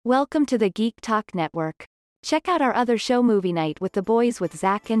Welcome to the Geek Talk Network. Check out our other show, Movie Night with the Boys with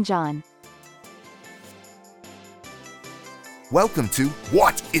Zach and John. Welcome to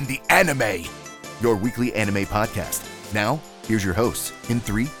What in the Anime, your weekly anime podcast. Now, here's your hosts in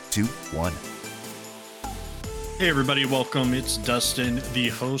 3, 2, 1. Hey everybody, welcome. It's Dustin, the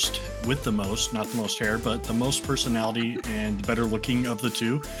host with the most, not the most hair, but the most personality and better looking of the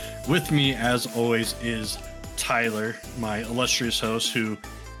two. With me, as always, is Tyler, my illustrious host, who,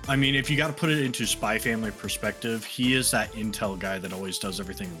 I mean, if you got to put it into Spy Family perspective, he is that intel guy that always does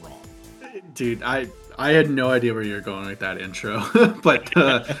everything wrong. Dude, I had no idea where you were going with that intro, but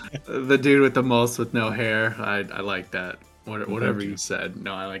the dude with the most with no hair, I like that. Whatever you said,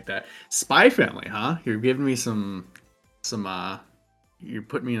 no, I like that. Spy Family, huh? You're giving me some you're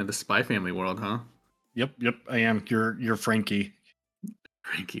putting me into the Spy Family world, huh? Yep, I am. You're Frankie.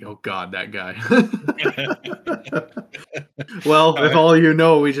 Frankie, oh god, that guy. Well, if all you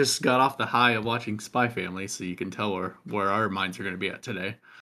know, we just got off the high of watching Spy Family, so you can tell where our minds are going to be at today.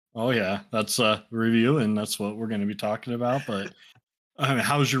 Oh yeah, that's a review, and that's what we're going to be talking about. But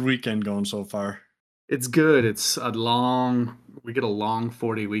how's your weekend going so far? It's good. We get a long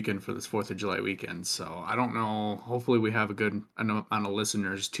 4-day weekend for this 4th of July weekend. So I don't know. Hopefully we have a good amount of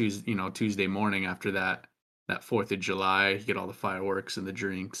listeners Tuesday morning after that 4th of July. You get all the fireworks and the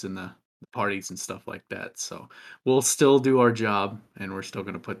drinks and the parties and stuff like that. So we'll still do our job and we're still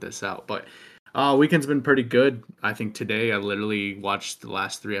going to put this out. But weekend's been pretty good. I think today I literally watched the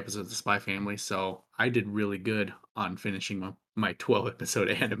last 3 episodes of Spy Family. So I did really good on finishing my 12 episode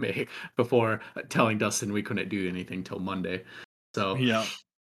anime before telling Dustin we couldn't do anything till Monday. So yeah,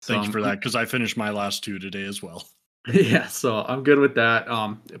 thank you for that, because I finished my last 2 today as well. Yeah, so I'm good with that.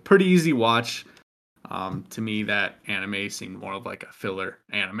 Pretty easy watch. To me, that anime seemed more of like a filler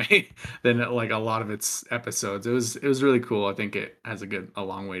anime than like a lot of its episodes. It was really cool. I think it has a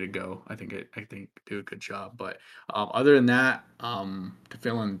long way to go. I think do a good job. But other than that, to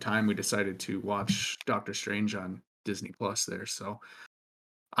fill in time, we decided to watch Doctor Strange on Disney Plus there. So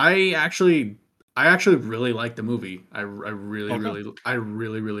I actually really like the movie. I really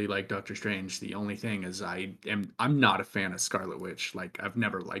like Doctor Strange. The only thing is I'm not a fan of Scarlet Witch. Like I've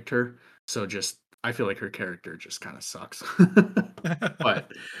never liked her. So I feel like her character just kind of sucks.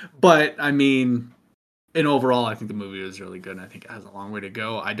 but I mean, and overall I think the movie was really good and I think it has a long way to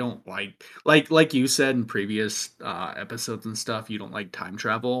go. I don't like you said in previous episodes and stuff, you don't like time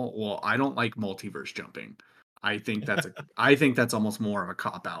travel. Well, I don't like multiverse jumping. I think that's almost more of a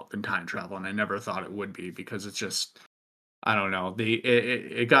cop out than time travel, and I never thought it would be because it's just I don't know.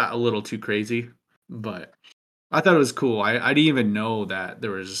 It got a little too crazy, but I thought it was cool. I didn't even know that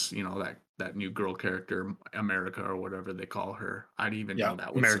there was, that new girl character, America or whatever they call her. I didn't even know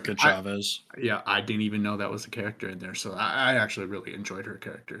that was America Chavez. I didn't even know that was a character in there. So I actually really enjoyed her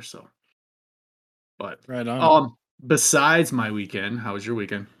character. So, but right on. Besides my weekend, how was your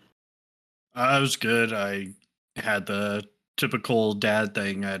weekend? It was good. I had the typical dad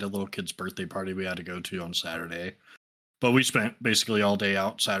thing. I had a little kid's birthday party we had to go to on Saturday. But we spent basically all day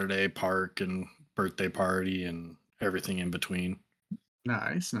out Saturday, park and birthday party and everything in between.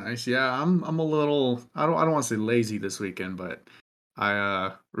 Nice. Yeah, I'm a little I don't want to say lazy this weekend, but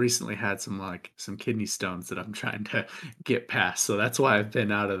I recently had some kidney stones that I'm trying to get past. So that's why I've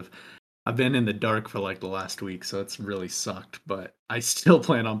been in the dark for like the last week, so it's really sucked, but I still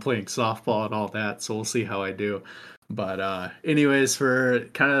plan on playing softball and all that, so we'll see how I do. But anyways, for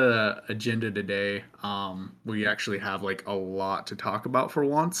kind of the agenda today, we actually have like a lot to talk about for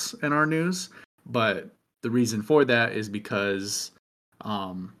once in our news. But the reason for that is because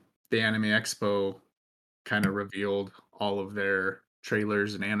the Anime Expo kind of revealed all of their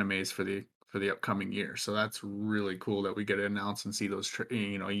trailers and animes for the upcoming year. So that's really cool that we get to announce and see those.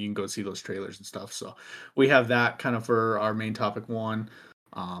 You can go see those trailers and stuff. So we have that kind of for our main topic one.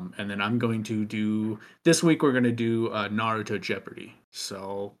 And then I'm going to do this week. We're going to do Naruto Jeopardy.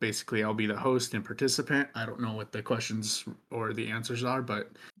 So basically, I'll be the host and participant. I don't know what the questions or the answers are, but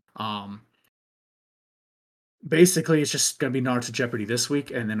basically, it's just going to be Naruto Jeopardy this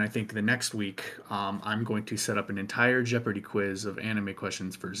week, and then I think the next week, I'm going to set up an entire Jeopardy quiz of anime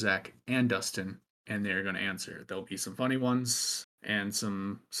questions for Zach and Dustin, and they're going to answer. There'll be some funny ones and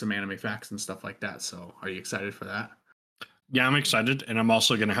some anime facts and stuff like that. So, are you excited for that? Yeah, I'm excited, and I'm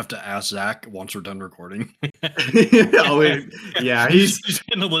also going to have to ask Zach once we're done recording. Yeah, he's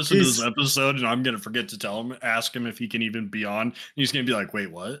going to listen to this episode, and I'm going to forget to ask him if he can even be on. He's going to be like,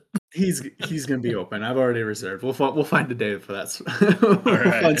 "Wait, what?" He's going to be open. I've already reserved. We'll find a day for that.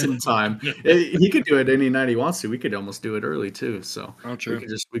 We'll find some time. He could do it any night he wants to. We could almost do it early too. So true.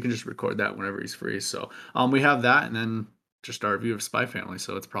 we can just record that whenever he's free. So we have that, and then just our review of Spy Family.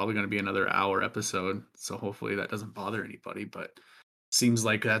 So it's probably going to be another hour episode. So hopefully that doesn't bother anybody. But seems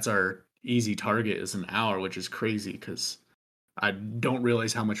like that's our easy target is an hour, which is crazy because I don't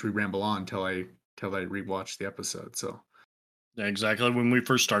realize how much we ramble on till I rewatch the episode. So Yeah, exactly. When we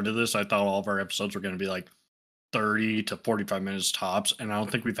first started this, I thought all of our episodes were going to be like 30 to 45 minutes tops, and I don't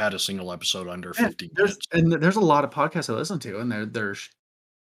think we've had a single episode under yeah, 50 there's minutes. and there's a lot of podcasts I listen to, and there's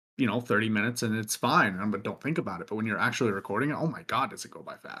 30 minutes, and it's fine. But don't think about it. But when you're actually recording it, oh my god, does it go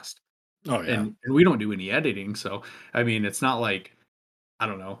by fast? Oh yeah. And we don't do any editing, so I mean, it's not like I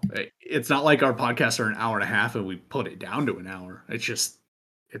don't know. It's not like our podcasts are an hour and a half and we put it down to an hour.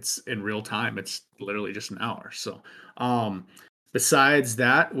 It's in real time. It's literally just an hour. So, um, besides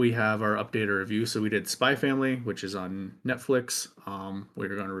that, we have our updated review. So we did Spy Family, which is on Netflix. We're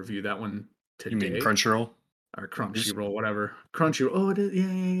going to review that one You mean today. Crunchyroll? Or Is- Crunchyroll, whatever. Crunchyroll. Oh, it is.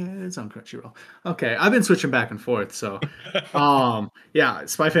 Yeah, yeah, yeah. It's on Crunchyroll. Okay, I've been switching back and forth. So, yeah,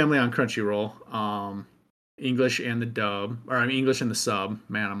 Spy Family on Crunchyroll. English and the dub, or I mean English and the sub.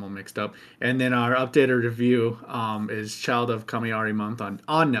 Man, I'm all mixed up. And then our updated review is Child of Kamiari Month on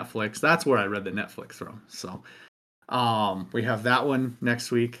Netflix. That's where I read the Netflix from. So, we have that one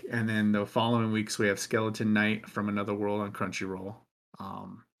next week, and then the following weeks we have Skeleton Knight from Another World on Crunchyroll.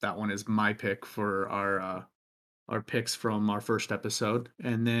 That one is my pick for our picks from our first episode.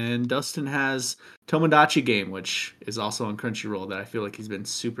 And then Dustin has Tomodachi Game, which is also on Crunchyroll that I feel like he's been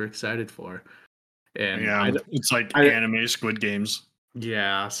super excited for. And yeah, it's like I anime Squid Games.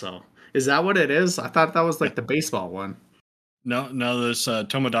 yeah, so is that what it is? I thought that was Yeah. like the baseball one. No, no, this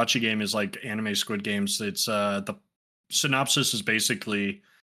Tomodachi Game is like anime Squid Games. It's the synopsis is basically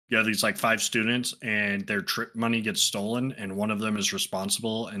you have these like five students and their trip money gets stolen and one of them is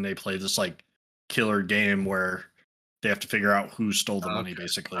responsible and they play this like killer game where they have to figure out who stole the money Okay.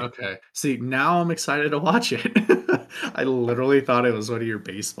 basically. Okay. See, now I'm excited to watch it. I literally thought it was one of your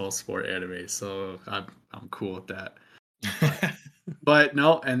baseball sport animes, so I'm cool with that. But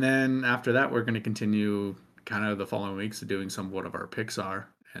no, and then after that, we're going to continue kind of the following weeks doing some what of our picks are,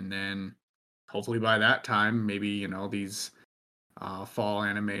 and then hopefully by that time, maybe these fall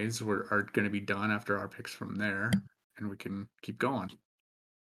animes are going to be done after our picks from there, and we can keep going.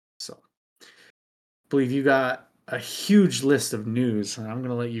 So, I believe you got a huge list of news, and I'm going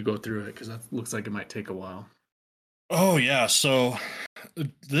to let you go through it because that looks like it might take a while. Oh yeah, so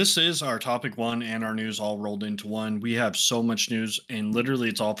this is our topic one and our news all rolled into one. We have so much news and literally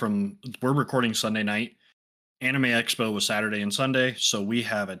it's all from we're recording Sunday night. Anime Expo was Saturday and Sunday, so we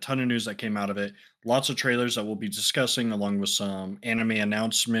have a ton of news that came out of it. Lots of trailers that we'll be discussing, along with some anime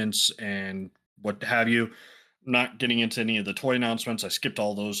announcements and what have you. Not getting into any of the toy announcements. I skipped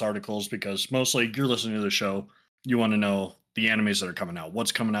all those articles because mostly you're listening to the show. You want to know the animes that are coming out,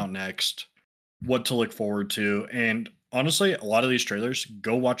 what's coming out next, what to look forward to. And honestly, a lot of these trailers,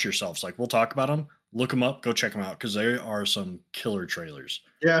 go watch yourselves. Like we'll talk about them, look them up, go check them out because there are some killer trailers.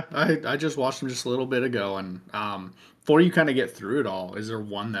 Yeah, I just watched them just a little bit ago, and before you kind of get through it all, is there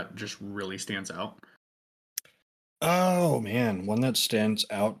one that just really stands out? Oh man, one that stands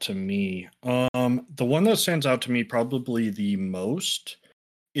out to me. The one that stands out to me probably the most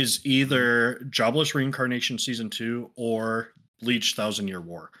is either Jobless Reincarnation season 2 or Bleach Thousand Year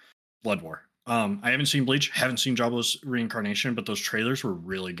War, Blood War. I haven't seen Bleach, haven't seen Jobless Reincarnation, but those trailers were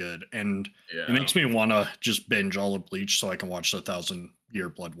really good, and it Yeah. makes me want to just binge all of Bleach so I can watch the Thousand Year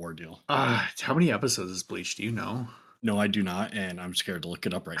Blood War deal. How many episodes is Bleach? Do you know? No, I do not, and I'm scared to look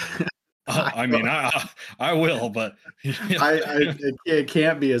it up right now. I, I mean, I will, but it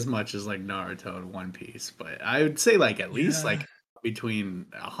can't be as much as like Naruto and One Piece, but I would say like at least yeah. like between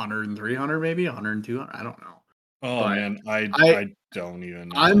 100 and 300, maybe 100 and 200. I don't know, Oh but man, I I I don't even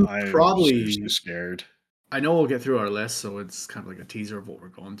know. I'm I'm seriously probably scared. I know we'll get through our list, so it's kind of like a teaser of what we're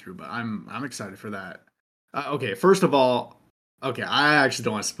going through. But I'm excited for that. Okay, first of all, okay, I actually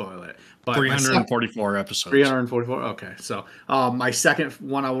don't want to spoil it, but my second 344 episodes. 344. Okay, so my second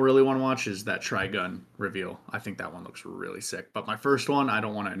one I really want to watch is that Trigun reveal. I think that one looks really sick. But my first one, I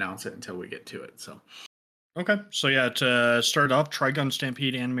don't want to announce it until we get to it. So Okay, so yeah, to start off, Trigun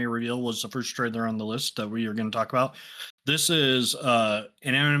Stampede anime reveal was the first trailer on the list that we are going to talk about. This is an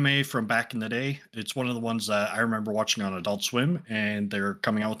anime from back in the day. It's one of the ones that I remember watching on Adult Swim, and they're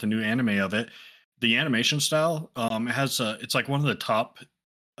coming out with a new anime of it. The animation style, it has it's like one of the top,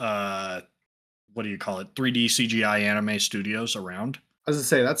 uh, what do you call it, 3D CGI anime studios around. as I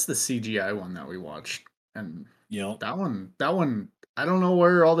say, that's the CGI one that we watched, and You know, that one, I don't know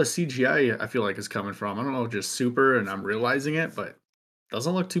where all the CGI I feel like is coming from. I don't know, just super, and I'm realizing it, but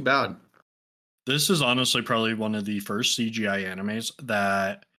doesn't look too bad. this is honestly probably one of the first CGI animes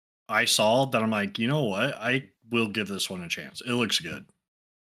that I saw that I'm like, you know what? I will give this one a chance. It looks good.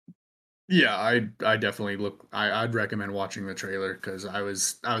 Yeah, I definitely I'd recommend watching the trailer because I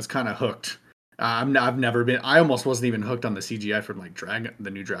was kind of hooked. I've never been. I almost wasn't even hooked on the CGI from like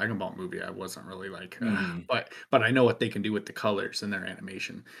the new Dragon Ball movie. I wasn't really like, Mhm. but I know what they can do with the colors and their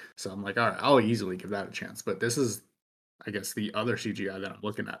animation. So I'm like, all right, I'll easily give that a chance. But this is, I guess, the other CGI that I'm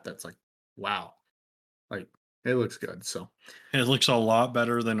looking at. That's like, wow, like it looks good. So It looks a lot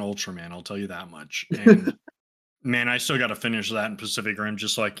better than Ultraman, I'll tell you that much. And man, I still got to finish that in Pacific Rim,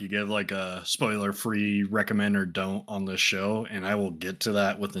 just like you give like a spoiler free recommend or don't on this show. And I will get to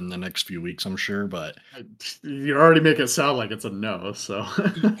that within the next few weeks, I'm sure. But you already make it sound like it's a no. So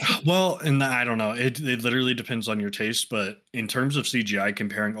well, and I don't know. It literally depends on your taste. But in terms of CGI,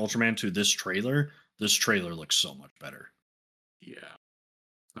 comparing Ultraman to this trailer looks so much better. yeah,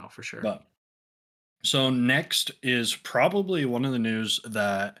 no, for sure. But so next is probably one of the news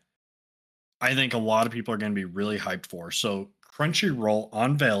that I think a lot of people are going to be really hyped for. So Crunchyroll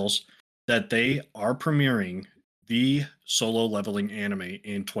unveils that they are premiering the solo leveling anime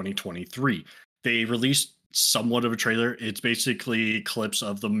in 2023. They released somewhat of a trailer. It's basically clips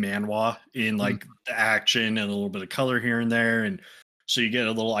of the manhwa in Mm, like the action and a little bit of color here and there. And so you get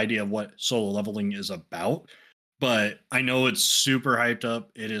a little idea of what solo leveling is about. But I know it's super hyped up.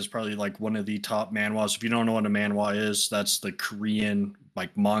 It is probably like one of the top manhwas. If you don't know what a manhwa is, that's the Korean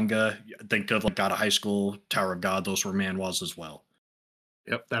like manga. Think of like God of High School, Tower of God. Those were manhwas as well.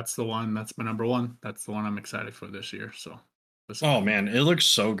 Yep, that's the one. That's my number one. That's the one I'm excited for this year. So listen, Oh man, it looks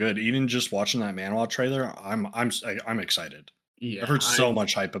so good. Even just watching that manhwa trailer, I'm excited. I've yeah, heard so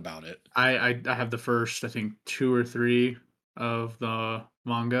much hype about it. I have the first, I think, 2 or 3 of the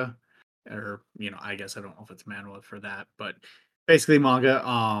manga, or, I guess I don't know if it's manhwa for that, but basically manga,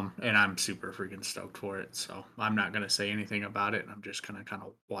 and I'm super freaking stoked for it, so I'm not gonna say anything about it, I'm just gonna kinda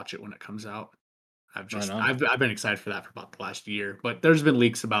watch it when it comes out. I've Right just on. I've been excited for that for about the last year, but there's been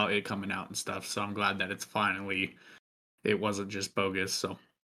leaks about it coming out and stuff, so I'm glad that it wasn't just bogus, so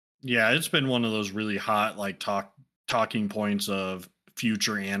Yeah, it's been one of those really hot like talking points of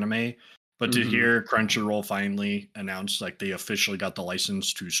future anime. But to mhm. hear Crunchyroll finally announce like they officially got the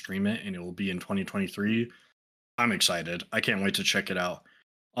license to stream it and it will be in 2023, I'm excited. I can't wait to check it out.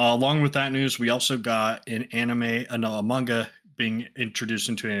 Along with that news, we also got an anime, no, a manga being introduced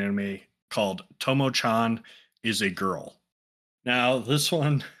into an anime called Tomo-chan is a Girl. Now, this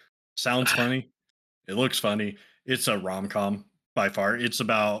one sounds funny. It looks funny. It's a rom-com by far. It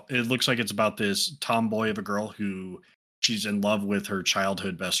looks like it's about this tomboy of a girl who she's in love with her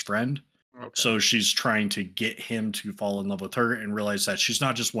childhood best friend. Okay. So she's trying to get him to fall in love with her and realize that she's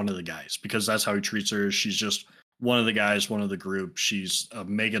not just one of the guys because that's how he treats her. She's just one of the guys, one of the group. She's a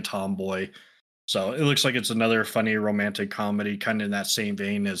mega tomboy. So it looks like it's another funny romantic comedy, kind of in that same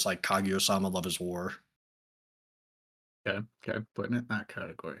vein as like Kaguya-sama Love is War. Okay, okay, putting it in that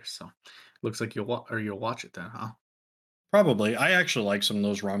category, so looks like you'll watch it then, huh? Probably. I actually like some of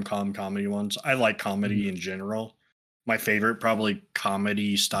those rom-com comedy ones. I like comedy Mhm. in general. My favorite, probably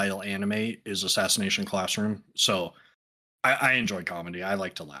comedy style anime, is Assassination Classroom. So I enjoy comedy. I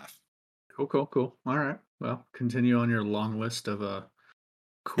like to laugh. Cool, cool, cool. Alright, well, continue on your long list of,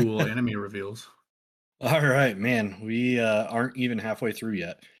 cool anime reveals. All right, man. We aren't even halfway through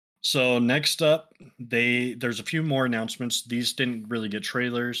yet. So next up, there's a few more announcements. These didn't really get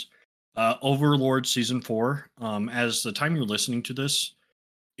trailers. Overlord season 4. As the time you're listening to this,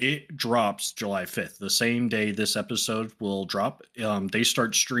 it drops July 5th, the same day this episode will drop. They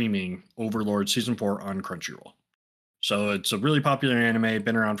start streaming Overlord season 4 on Crunchyroll. So it's a really popular anime,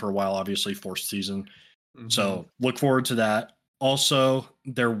 been around for a while, obviously, fourth season. Mhm. So look forward to that. Also,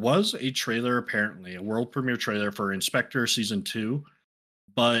 there was a trailer, apparently, a world premiere trailer for Inspector season 2,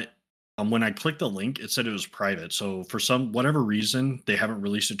 but when I clicked the link, it said it was private. So for some whatever reason, they haven't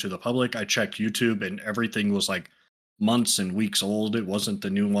released it to the public. I checked YouTube and everything was like months and weeks old. It wasn't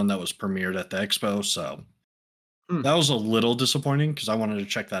the new one that was premiered at the Expo. So Hmm, that was a little disappointing because I wanted to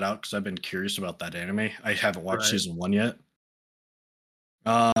check that out because I've been curious about that anime. I haven't watched right. season 1 yet.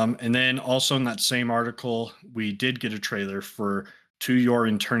 And then also in that same article, we did get a trailer for To Your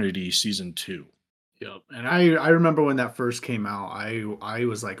Eternity season 2. Yep, and I remember when that first came out, I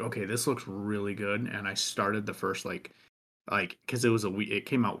was like, "Okay, this looks really good," and I started the first, because it was a week it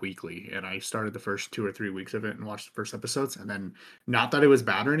came out weekly, and I started the first 2 or 3 weeks of it and watched the first episodes, and then not that it was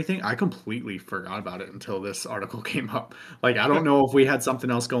bad or anything, I completely forgot about it until this article came up. Like, I don't know if we had something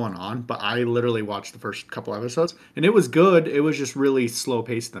else going on, but I literally watched the first couple episodes, and it was good, it was just really slow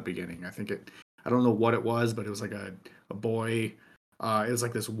paced in the beginning. I don't know what it was, but it was like a boy, it was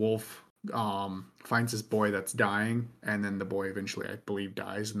like this wolf, finds this boy that's dying, and then the boy eventually, I believe,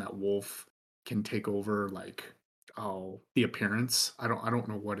 dies, and that wolf can take over, like, the appearance. I don't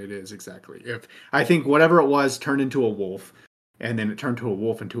know what it is exactly. If I think whatever it was turned into a wolf, and then it turned to a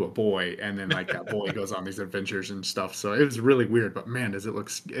wolf into a boy, and then like that boy goes on these adventures and stuff. So it was really weird. But man, does it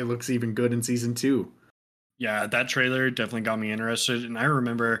looks even good in season two. Yeah, that trailer definitely got me interested. And I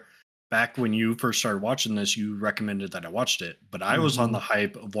remember back when you first started watching this, you recommended that I watched it. But I was on Hmm. the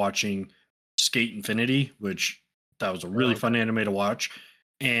hype of watching Skate Infinity, which that was a really Okay. fun anime to watch.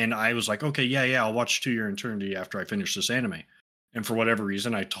 And I was like, okay, yeah, yeah, I'll watch To Your Eternity after I finish this anime. And for whatever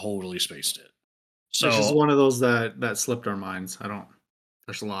reason, I totally spaced it. It's just So, one of those that slipped our minds. I don't.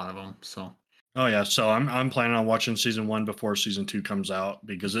 There's a lot of them. So oh yeah, so I'm planning on watching season one before season two comes out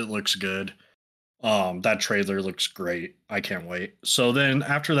because it looks good. That trailer looks great. I can't wait. So then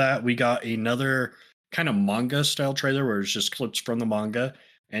after that, we got another kind of manga style trailer where it's just clips from the manga.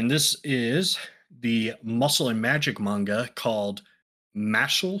 And this is the Muscle and Magic manga called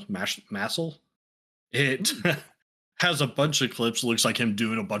Mashle. It hmm. has a bunch of clips. Looks like him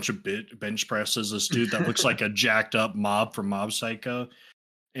doing a bunch of bench presses. This dude that looks like a jacked up mob from Mob Psycho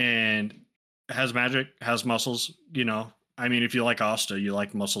and has magic, has muscles. I mean, if you like Asta, you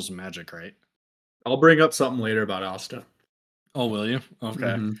like muscles and magic, right? I'll bring up something later about Asta. Oh, will you?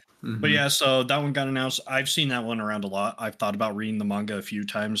 Okay. Hmm. But Hmm. yeah, so that one got announced. I've seen that one around a lot. I've thought about reading the manga a few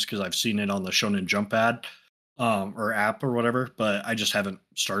times because I've seen it on the Shonen Jump ad, or app or whatever, but I just haven't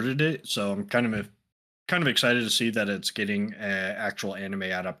started it. So I'm kind of excited to see that it's getting an actual anime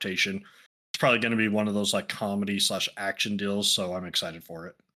adaptation. It's probably going to be one of those like comedy slash action deals, so I'm excited for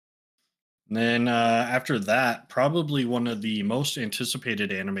it. And then after that, probably one of the most anticipated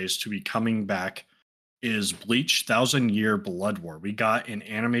animes to be coming back is Bleach Thousand Year Blood War. We got an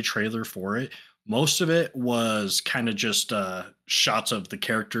anime trailer for it. Most of it was kind of just shots of the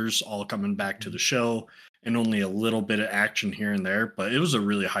characters all coming back to the show and only a little bit of action here and there, but it was a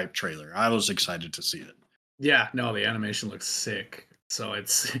really hype trailer. I was excited to see it. Yeah, no, the animation looks sick. So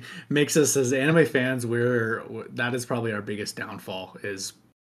it's makes us as anime fans, that is probably our biggest downfall is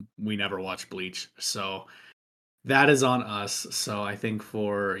we never watch Bleach. So that is on us. So I think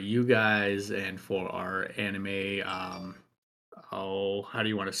for you guys and for our anime, how do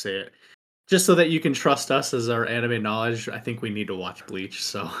you want to say it? Just so that you can trust us as our anime knowledge, I think we need to watch Bleach.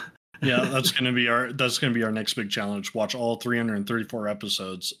 So Yeah, that's gonna be our next big challenge. Watch all 334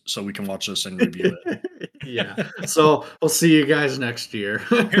 episodes so we can watch this and review yeah. it. So we'll see you guys next year.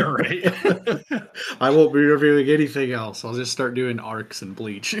 Yeah, right. I won't be reviewing anything else. I'll just start doing arcs and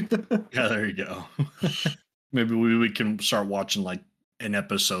Bleach. Yeah, there you go. Maybe we can start watching like an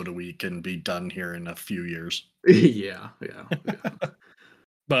episode a week and be done here in a few years. Yeah, yeah, yeah.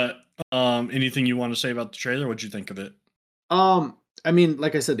 But anything you want to say about the trailer? What'd you think of it? Um, I mean,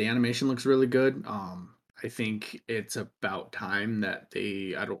 like I said, the animation looks really good. I think it's about time that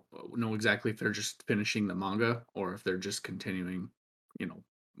I don't know exactly if they're just finishing the manga or if they're just continuing, you know,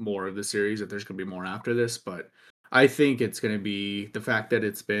 more of the series, if there's going to be more after this. But I think it's going to be the fact that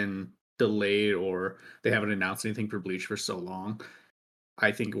it's been delayed or they haven't announced anything for Bleach for so long.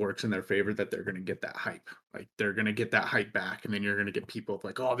 I think it works in their favor that they're going to get that hype. Like they're going to get that hype back, and then you're going to get people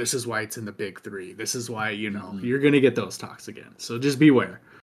like, "Oh, this is why it's in the big three. This is why Mhm. you're going to get those talks again." So just beware.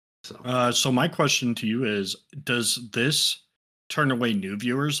 So So my question to you is: does this turn away new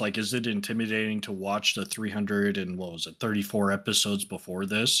viewers? Like, is it intimidating to watch the 300 and what was it, 34 episodes before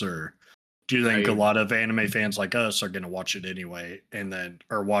this, or do you think a I lot of anime fans like us are going to watch it anyway, and then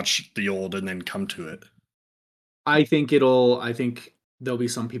or watch the old and then come to it? I think there'll be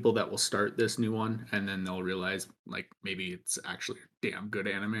some people that will start this new one and then they'll realize like maybe it's actually a damn good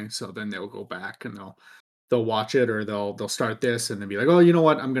anime. So then they'll go back and they'll watch it or they'll start this and then be like, "Oh, you know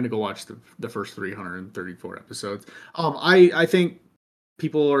what? I'm going to go watch the first 334 episodes." I think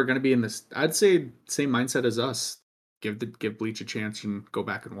people are going to be in this I'd say same mindset as us. Give Bleach a chance and go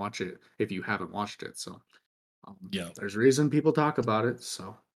back and watch it if you haven't watched it. So Yeah, there's a reason people talk about it.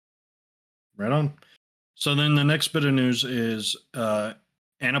 So right on. So then the next bit of news is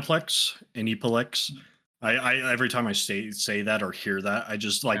Aniplex. I every time I say that or hear that, I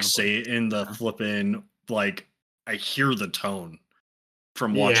just like Animal say it in the yeah. flippin' like I hear the tone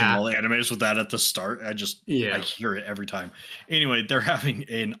from watching Yeah. all the animes with that at the start. I Yeah. hear it every time. Anyway, they're having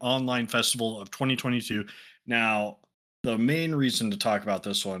an online festival of 2022. Now, the main reason to talk about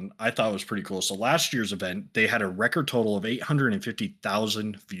this one I thought was pretty cool. So last year's event, they had a record total of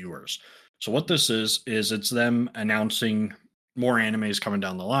 850,000 viewers. So what this is it's them announcing more animes coming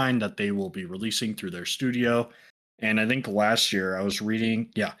down the line that they will be releasing through their studio. And I think last year I was reading,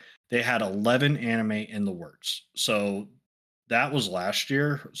 yeah, they had 11 anime in the works. So that was last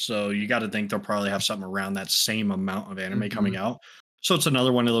year. So you got to think they'll probably have something around that same amount of anime coming Mhm. out. So it's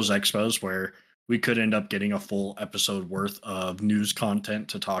another one of those expos where we could end up getting a full episode worth of news content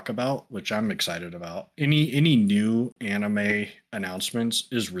to talk about, which I'm excited about. Any new anime announcements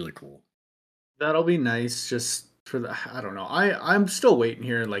is really cool. That'll be nice just for the I don't know. I'm still waiting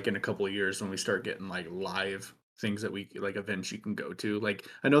here like in a couple of years when we start getting like live things that we like events you can go to. Like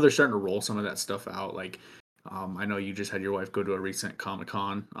I know they're starting to roll some of that stuff out. Like I know you just had your wife go to a recent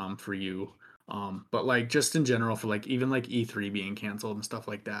Comic-Con for you. But like just in general for like even like E3 being canceled and stuff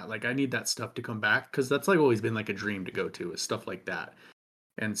like that. Like I need that stuff to come back cuz that's like always been like a dream to go to is stuff like that.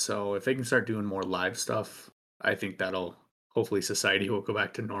 And so if they can start doing more live stuff, I think that'll hopefully society will go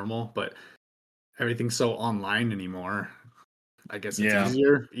back to normal, but everything's so online anymore. I guess it's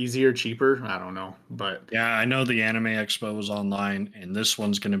Yeah. easier, cheaper. I don't know, but Yeah, I know the Anime Expo was online and this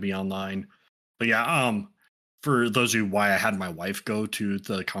one's going to be online. But yeah, for those of you why I had my wife go to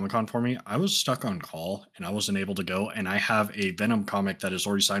the Comic Con for me, I was stuck on call and I wasn't able to go. And I have a Venom comic that is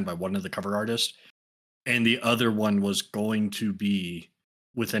already signed by one of the cover artists, and the other one was going to be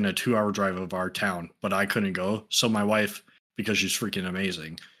within a 2 hour drive of our town, but I couldn't go. So my wife, because she's freaking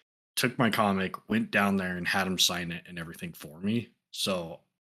amazing, took my comic, went down there and had him sign it and everything for me. So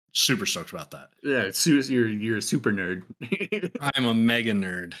super stoked about that. yeah, you're a super nerd. I'm a mega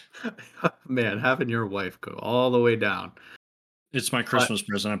nerd. Man, having your wife go all the way down. It's my But Christmas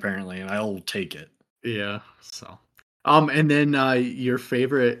present apparently, and I'll take it. yeah, so and then your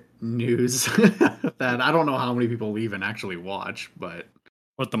favorite news that I don't know how many people even actually watch, but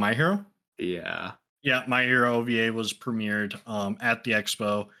What, the My Hero? yeah. Yeah, My Hero OVA was premiered at the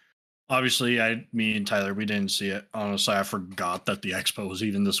Expo. Obviously, me and Tyler, we didn't see it. Honestly, I forgot that the Expo was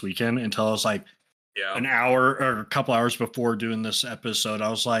even this weekend until I was like Yeah. an hour or a couple hours before doing this episode. I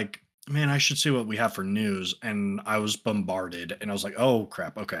was like, man, I should see what we have for news. And I was bombarded and I was like, oh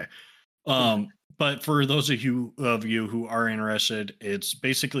crap, okay. But for those of you who are interested, it's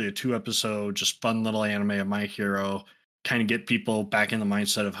basically a 2 episode, just fun little anime of My Hero, kind of get people back in the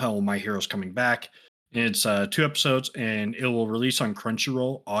mindset of how My Hero's coming back. It's 2 episodes, and it will release on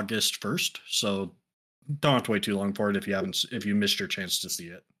Crunchyroll August 1st. So don't have to wait too long for it if you missed your chance to see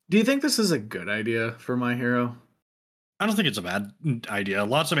it. Do you think this is a good idea for My Hero? I don't think it's a bad idea.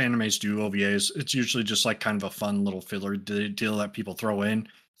 Lots of animes do OVAs. It's usually just like kind of a fun little filler deal that people throw in.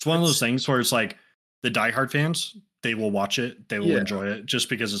 It's one of those It's things where it's like the diehard fans, they will watch it, they will yeah. enjoy it just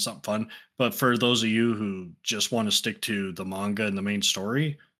because it's something fun. But for those of you who just want to stick to the manga and the main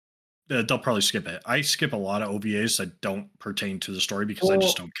story, they'll probably skip it. I skip a lot of OVAs that don't pertain to the story because I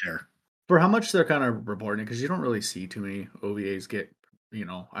just Well, don't care. for how much they're kind of reporting, because you don't really see too many OVAs get,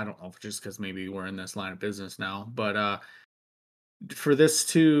 I don't know if just because maybe we're in this line of business now, but for this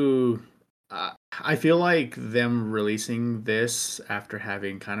to, I feel like them releasing this after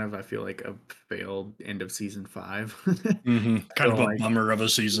having kind of, I feel like a failed end of season 5. I Kind feel of a like, bummer of a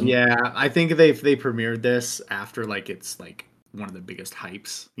season. yeah, I think they premiered this after like it's like one of the biggest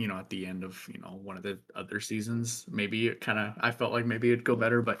hypes, at the end of, one of the other seasons. Maybe it kind of I felt like maybe it'd go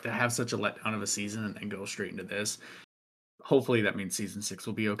better, but to have such a letdown of a season and then go straight into this, hopefully that means season 6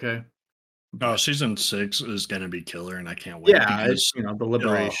 will be okay. Oh, But season 6 is going to be killer, and I can't wait yeah, it's, because the uh,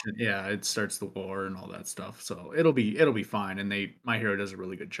 liberation, yeah, it starts the war and all that stuff. So it'll be fine and My Hero does a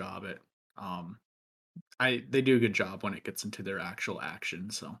really good job at um they do a good job when it gets into their actual action.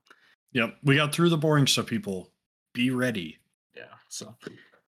 So, yep, we got through the boring stuff, people. Be ready. yeah. So,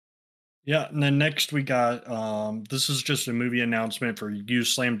 Yeah, and then next we got this is just a movie announcement for you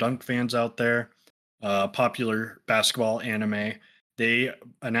slam dunk fans out there. Popular basketball anime. They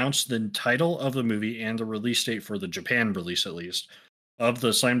announced the title of the movie and the release date for the Japan release, at least, of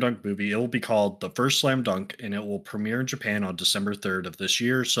the slam dunk movie. It will be called The First Slam Dunk, and it will premiere in Japan on December 3rd of this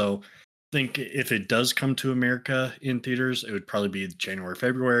year. So think if it does come to America in theaters, it would probably be January,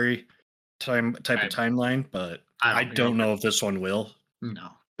 February type of I timeline, but I I don't think don't know if this one will. no,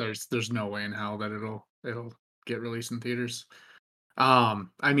 there's no way in hell that it'll get released in theaters.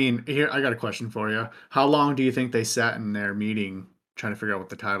 I mean, here I got a question for you. How long do you think they sat in their meeting trying to figure out what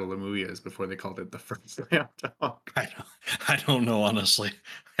the title of the movie is before they called it the first Slam Dunk? I don't know, honestly.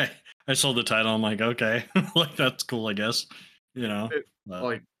 I saw the title. I'm like, okay, like that's cool, I guess. You know, It, but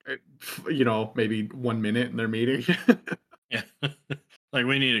like, maybe 1 minute in their meeting. yeah, like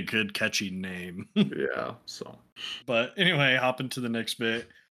we need a good catchy name. Yeah. So But anyway, hop into the next bit.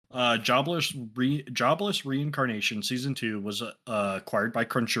 Jobless Reincarnation season 2 was acquired by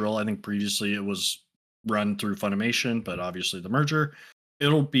Crunchyroll. I think previously it was run through Funimation, but obviously the merger.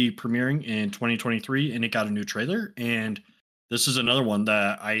 It'll be premiering in 2023, and it got a new trailer. And this is another one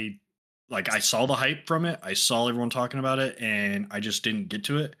that I like. I saw the hype from it. I saw everyone talking about it, and I just didn't get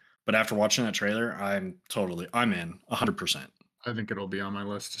to it. But after watching that trailer, I'm in 100%. I think it'll be on my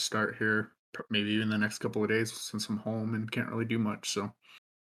list to start here maybe even the next couple of days since I'm home and can't really do much. So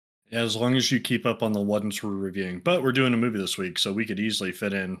Yeah, as long as you keep up on the ones we're reviewing. But we're doing a movie this week, so we could easily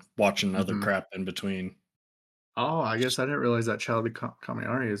fit in watching other mhm. crap in between. Oh, I guess I didn't realize that Childish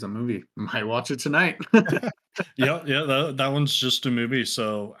Kamiari is a movie. Might watch it tonight. Yeah, yeah, that one's just a movie.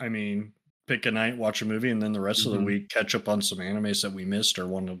 So I mean, pick a night, watch a movie, and then the rest of the Mhm. week catch up on some animes that we missed or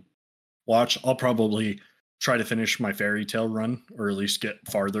want to watch. I'll probably try to finish my fairy tale run, or at least get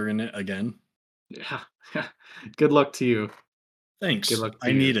farther in it again. Yeah. Good luck to you. Good Thanks. luck to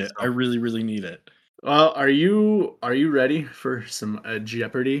I you. need it. I So, really, really need it. well, are you ready for some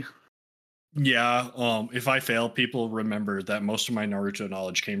Jeopardy? Yeah, if I fail, people remember that most of my Naruto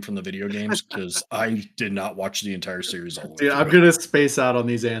knowledge came from the video games because I did not watch the entire series all the way Dude, I'm through. gonna space out on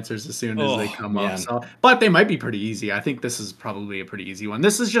these answers as soon as they Oh come up. man. So, but they might be pretty easy. I think this is probably a pretty easy one.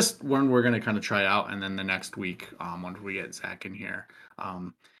 This is just one we're gonna kind of try out, and then the next week, once we get Zach in here,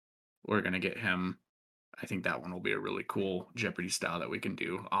 um, we're gonna get him. I think that one will be a really cool Jeopardy style that we can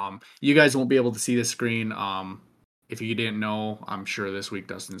do. You guys won't be able to see the screen. If you didn't know, I'm sure this week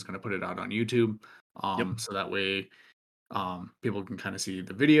Dustin's gonna put it out on YouTube. Yep. So that way people can kind of see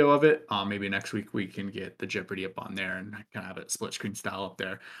the video of it. Maybe next week we can get the Jeopardy up on there and kind of have it split screen style up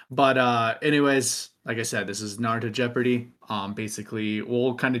there. But anyways, like I said, this is Naruto Jeopardy. Basically,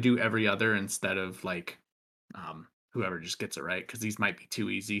 we'll kind of do every other instead of like whoever just gets it right because these might be too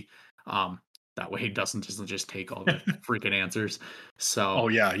easy. That way, it doesn't just take all the freaking answers. So Oh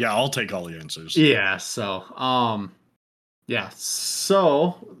yeah, yeah. I'll take all the answers. yeah, so yeah,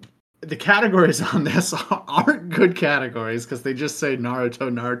 so the categories on this aren't good categories because they just say Naruto,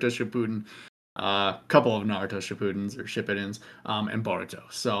 Naruto Shippuden, a couple of Naruto Shippudens or Shippudens, and Boruto.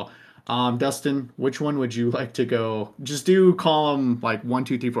 So, Dustin, which one would you like to go? Just do column like 1,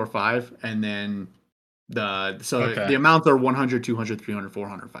 2, 3, 4, 5, and then the Okay. amounts are 100, 200, 300,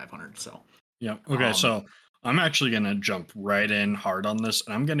 400, 500. So, Yep. Okay. um, So I'm actually gonna jump right in hard on this,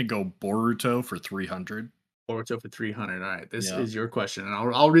 and I'm gonna go Boruto for 300. Boruto for 300. All right, this Yeah. is your question, and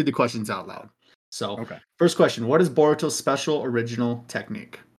I'll read the questions out loud. So, Okay. first question: what is Boruto's special original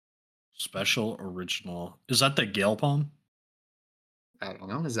technique? Special original. Is that the Gale Palm? I don't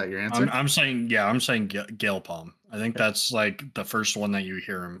know. Is that your I'm answer? I'm saying yeah. I'm saying Gale Palm. I think Okay. that's like the first one that you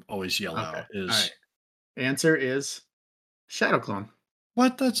hear him always yell Okay. out All right. is Answer is Shadow Clone.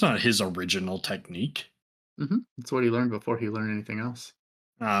 what? That's not his original technique. That's what he learned before he learned anything else.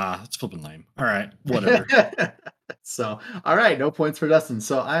 Ah, that's flipping lame. All right, whatever. So, all right, no points for Dustin.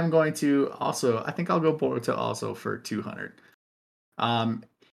 So I'm going to also, I think I'll go Boruto also for 200. Um,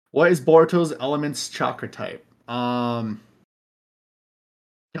 what is Boruto's elements chakra type? God,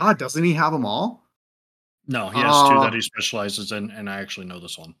 doesn't he have them all? No, he has two that Uh, he specializes in, and I actually know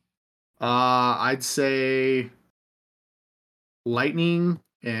this one. I'd say lightning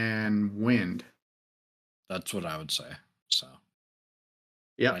and wind. That's what I would say. So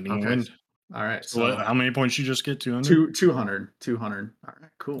Yep. lightning and Okay. wind. All right. So what? So How many points you just get? 200. 200. 200. All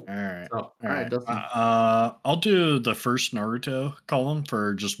right. Cool. All right. So, all All right, right. Dustin. I'll do the first Naruto column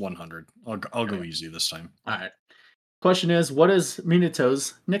for just 100. I'll Okay. go easy this time. All right. Question is, what is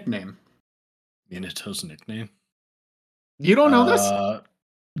Minato's nickname? Minato's nickname. You don't know this? Uh,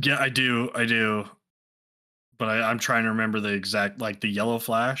 yeah, I do. But I'm trying to remember the exact like the yellow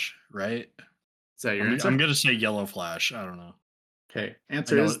flash, right? Is that your I'm answer? gonna say yellow flash. I don't know. Okay. I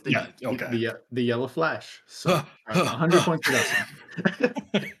Answer know is it. Yeah. Okay. the yellow flash. So, 100 points for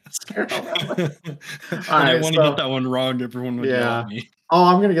Dustin. Scared all that way. All I didn't right. want to get So, that one wrong. Everyone would yell at yeah. me. Oh,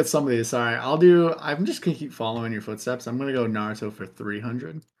 I'm gonna get some of these. All right. I'm just gonna keep following your footsteps. I'm gonna go Naruto for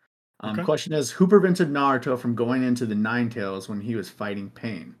 300. Okay. Question is, who prevented Naruto from going into the Nine Tails when he was fighting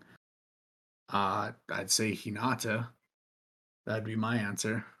pain? I'd say Hinata. That'd be my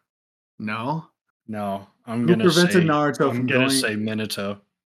answer. No? No, Who prevented Naruto I'm from gonna going? say Minato.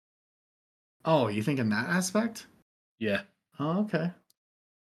 Oh, you think in that aspect? Yeah. Oh, okay.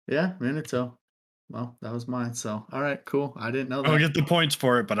 Yeah, Minato. Well, that was mine. So, all right, cool. I didn't know I'll that. get the points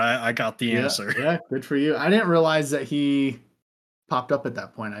for it, but I got the Yeah, answer. yeah, good for you. I didn't realize that he popped up at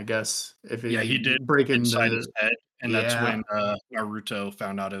that point. I guess if Yeah, he he did breaking inside his the head, and that's yeah. when Naruto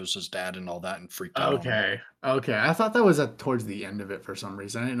found out it was his dad and all that, and freaked out on him. Okay, okay. I thought that was at towards the end of it for some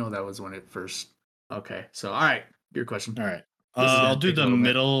reason. I didn't know that was when it first. Okay, so all right, your question. All right. This is I'll gonna do take a the little bit.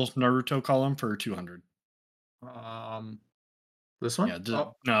 middle Naruto column for 200. Um, this one? Yeah, the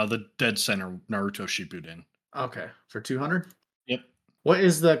Oh, no, the dead center Naruto Shippuden. okay, for 200. Yep. What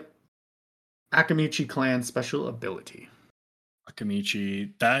is the Akamichi clan special ability?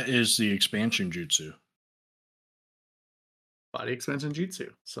 Akamichi, that is the expansion jutsu. Body expansion jutsu.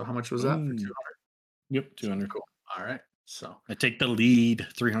 So how much was that for Boom. 200? Yep, So 200. cool. All right. So I take the lead,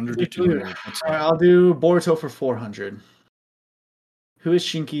 300 to 200. What's All right, up? I'll do Boruto for 400. Who is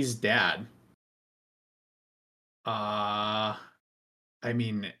Shinki's dad? Uh, I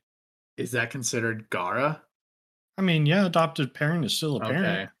mean, is that considered Gara? I mean, yeah, adopted parent is still a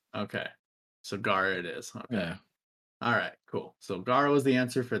parent. Okay, okay. So Gara it is. Okay. Yeah. All right, cool. So Gara was the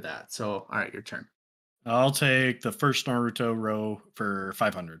answer for that. So, all right, your turn. I'll take the first Naruto row for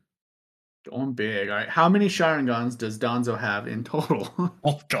 500. Going big. All right. How many Sharingans does Danzo have in total?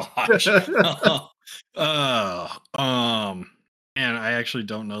 Oh gosh. And I actually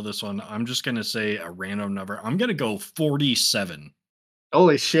don't know this one. I'm just gonna say a random number. I'm gonna go 47.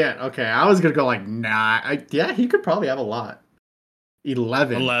 Holy shit. Okay. I was going to go like nine. Yeah, he could probably have a lot.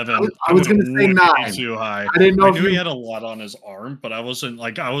 11. 11. I I was went going to say way nine. too high. I didn't know I if knew he you. had a lot on his arm, but I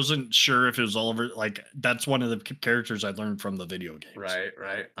wasn't sure if it was all over. Like that's one of the characters I learned from the video games. Right,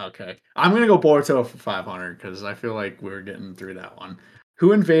 right. Okay. I'm going to go Boruto for 500 because I feel like we're getting through that one.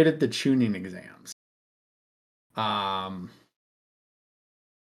 Who invaded the tuning exams? Um,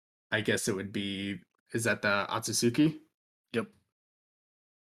 I guess it would be. Is that the Atsusuki? Yep.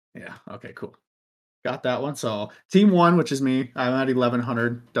 Yeah. Okay. Cool. Got that one. So team one, which is me, I'm at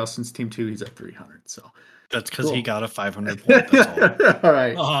 1100. Dustin's team two, he's at 300. So That's because he cool. got a 500 point. That's all. All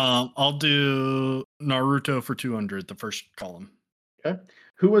right. I'll do Naruto for 200, the first column. Okay.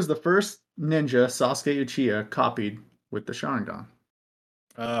 Who was the first ninja Sasuke Uchiha copied with the Sharingan?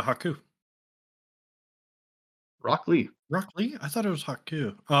 Haku. Rock Lee. Rock Lee? I thought it was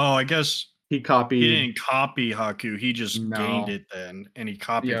Haku. Oh, I guess He he copied. didn't copy Haku. He just gained No. it then, and he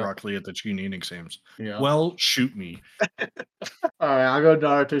copied Yeah. Rock Lee at the Chunin exams. Yeah. Well, shoot me. All right. I'll go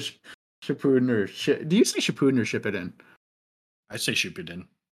Naruto Shippuden or do you say Shippuden or Shippuden? I say Shippuden.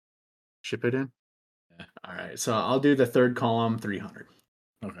 Shippuden? Yeah. All right. So I'll do the third column, 300.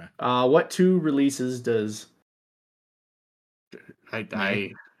 Okay. What two releases does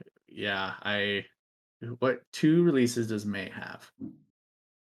May? what two releases does May have?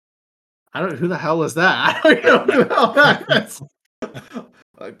 I don't. Who the hell is that? I don't know who the hell that is.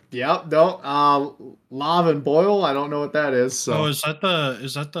 Yep. No. Lava and Boil. I don't know what that is. So. Oh, is that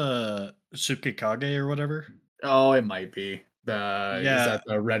the Tsukikage or whatever? Oh, it might be. Is Yeah. that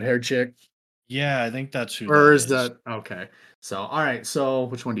the red haired chick? Yeah, I think that's who Or that is is. that okay? So all right. So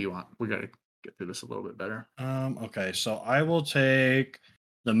which one do you want? We gotta get through this a little bit better. Okay, so I will take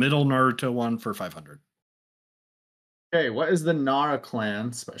the middle Naruto one for 500. Okay. What is the Nara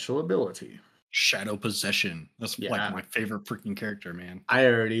clan special ability? Shadow Possession. That's Yeah. like my favorite freaking character, man. I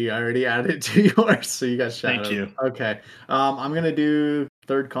already added it to yours, so you got Shadow. Thank you. Okay. I'm gonna do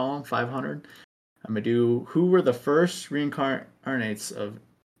third column, 500. I'm gonna do who were the first reincarnates of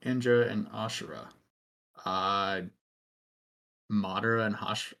Indra and Ashura? Madara and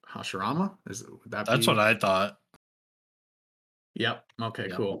Hashirama? Would that That's be? what I thought. Yep. Okay,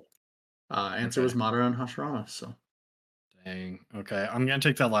 Yep. cool. Answer was Madara and Hashirama, so. Dang. Okay, I'm gonna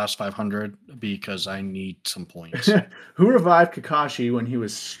take that last 500 because I need some points. Who revived Kakashi when he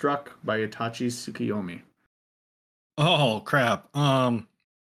was struck by Itachi's Tsukiyomi? Oh crap. Oh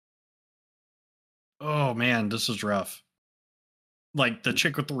man, this is rough. Like the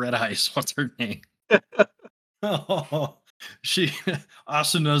chick with the red eyes. What's her name? Oh, she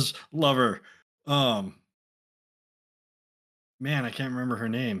Asuna's lover. Man, I can't remember her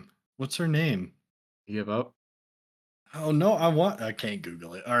name. What's her name? You give up? Oh no, I can't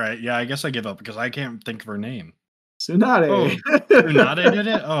Google it. All right, yeah, I guess I give up because I can't think of her name. Tsunade. Oh, Tsunade did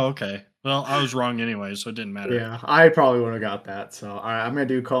it? Oh, okay. Well, I was wrong anyway, so it didn't matter. Yeah, I probably would have got that. So, all right, I'm gonna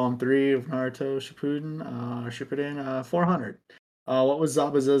do column 3 of Naruto Shippuden, 400. What was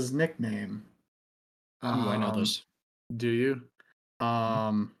Zabuza's nickname? Ooh, I know this. Do you?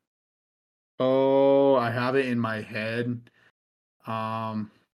 Oh, I have it in my head. But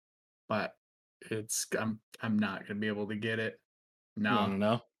I'm not gonna be able to get it. You want No. to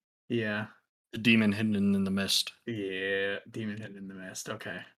know? Yeah. The demon hidden in the mist. Yeah. Demon Head in the Mist.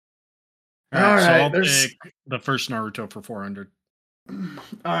 Okay. All right, so right, I'll there's- take the first Naruto for 400. All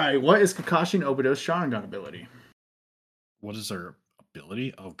right. What is Kakashi and Obito's Sharingan ability? What is their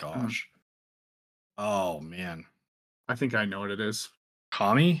ability? Oh gosh. Oh man. I think I know what it is.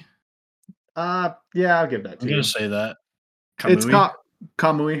 Kami? Yeah, I'll give that to I'm you. gonna say that. It's Kamui?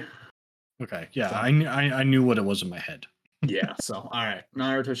 Kamui. Okay, yeah, So- I knew what it was in my head. Yeah. So, all right.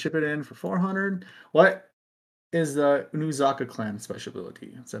 Naruto Shippuden for 400. What is the Unuzaka clan special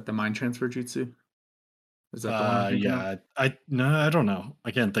ability? Is that the mind transfer jutsu? Is that the one? I'm thinking of? Yeah, I don't know. I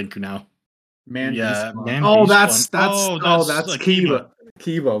can't think now. Man Yeah, Beast One. Man Oh, Beast that's One. that's Kiba.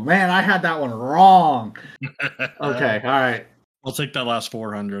 Kiba. Man, I had that one wrong. Okay, all right. I'll take that last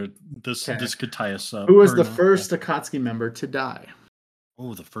 400. Okay. This could tie us up. Who was Or the no. first Akatsuki member to die?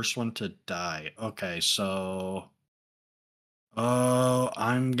 Oh, the first one to die. Okay, so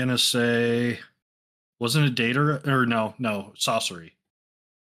I'm gonna say wasn't it Data or no, Sorcery.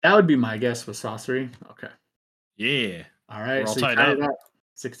 That would be my guess with Sorcery. Okay. Yeah. All We're right. all So you tied tied it up. up.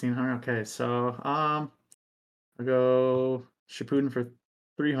 1600. Okay. So I'll go Shippuden for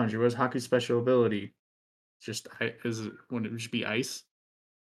 300. What's Haku's special ability? Just is it when it should be ice?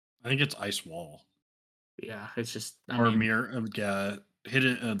 I think it's Ice Wall. Yeah, it's just I Or mean, mirror yeah, hit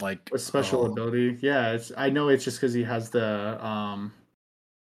it like with special ability. Yeah, I know it's just because he has the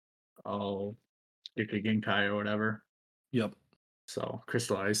oh Genkai or whatever. yep. So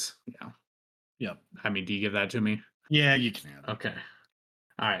crystal ice. Yeah. Yep. I mean, do you give that to me? Yeah, you can have it. Okay.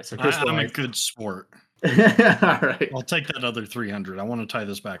 All right. So crystal I'm a ice. good sport. All right. I'll take that other 300. I want to tie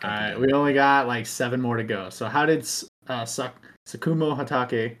this back All up right. again. We only got like 7 more to go. So how did Sakumo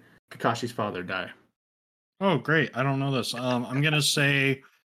Hatake, Kakashi's father, die? Oh, great. I don't know this. I'm going to say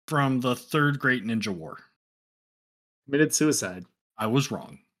from the Third Great Ninja War. Committed suicide. I was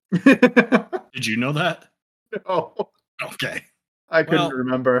wrong. No, Did you know that? Okay. I couldn't Well,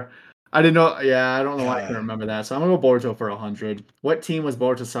 remember. I didn't know. Yeah, I don't know why I couldn't yeah. remember that. So I'm gonna go Boruto for 100. What team was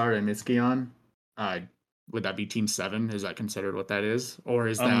Boruto, Sarada, and Mitsuki on? Would that be Team 7? Is that considered what that is, or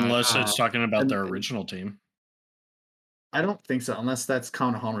is that? Unless it's talking about their And original team. I don't think so, unless that's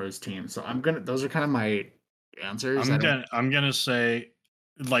Kanohamaru's team. So I'm gonna. Those are kind of my answers. I don't. I'm gonna say,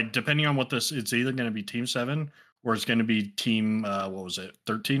 like, depending on what this, it's either gonna be Team 7 or it's gonna be Team what was it,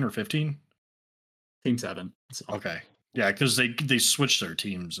 13 or 15? Team 7. So. Okay. Yeah, because they switched their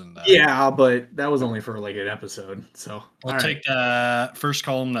teams and Yeah, but that was only for like an episode. So I'll all right. take the first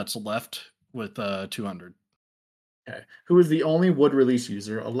column that's left with 200. Okay. Who is the only wood release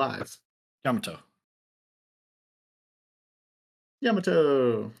user alive? Yamato.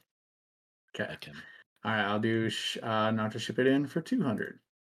 Yamato. Okay. Like him. All right. I'll do not to ship it in for 200.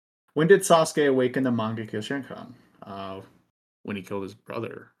 When did Sasuke awaken the Mangekyo Shinkan? When he killed his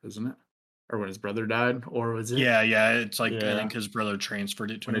brother, isn't it? Or when his brother died, or was it? Yeah. It's like I Yeah. think his brother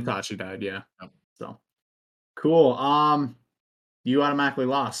transferred it to When him. Itachi died, yeah. Yep. So cool. You automatically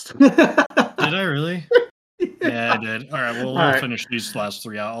lost. Did I really? Yeah, I did. All right, well, we'll finish these last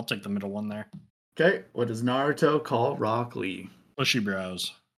 3 out. I'll take the middle one there. Okay. What does Naruto call Rock Lee? Bushy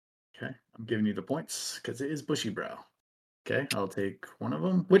brows. Okay. I'm giving you the points because it is Bushy Brow. Okay. I'll take one of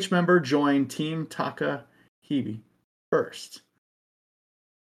them. Which member joined Team Takahebe first?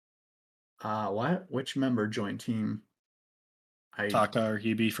 What? Which member joined Team? Taka or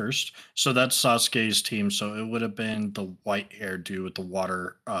Hebe first. So that's Sasuke's team. So it would have been the white haired dude with the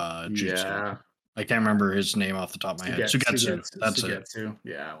water jutsu. Yeah. I can't remember his name off the top of my head. Sugetsu. That's it. Sugetsu.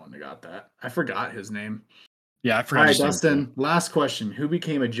 Yeah, I wouldn't have got that. I forgot his name. Yeah, I All forgot right, his name. Dustin. Last question. Who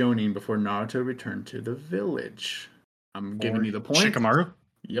became a Jonin before Naruto returned to the village? I'm giving you the point. Shikamaru?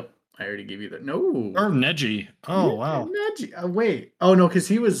 Yep. I already gave you the no. Or Neji. Oh, wow. Neji. Wait. Oh no, because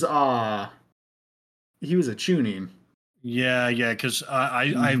he was a Chunin. Yeah, because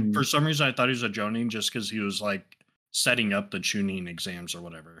I for some reason I thought he was a Jonin just because he was like setting up the Chunin exams or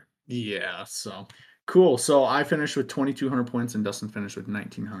whatever. Yeah, so cool. So I finished with 2,200 points, and Dustin finished with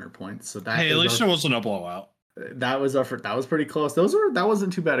 1,900 points. So that at least it wasn't a blowout. That was that was pretty close. That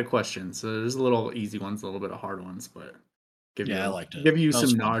wasn't too bad a question. So there's a little easy ones, a little bit of hard ones, but I liked it. Give you some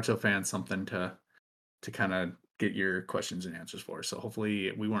Naruto fans something to kind of get your questions and answers for. So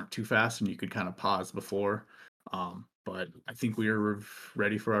hopefully we weren't too fast and you could kind of pause before. But I think we are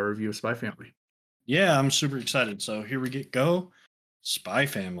ready for our review of Spy Family. Yeah, I'm super excited. So here we go. Spy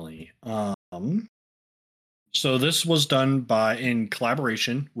Family. So this was done in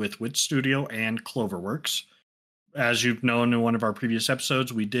collaboration with Wit Studio and Cloverworks. As you've known in one of our previous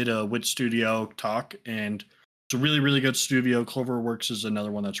episodes, we did a Wit Studio talk, and it's a really, really good studio. Cloverworks is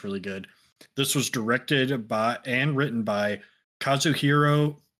another one that's really good. This was directed by and written by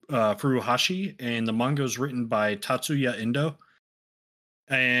Kazuhiro Furuhashi, and the manga is written by Tatsuya Endo.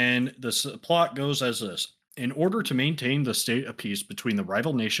 And the plot goes as this. In order to maintain the state of peace between the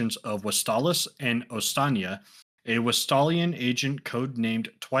rival nations of Westalis and Ostania, a Westalian agent codenamed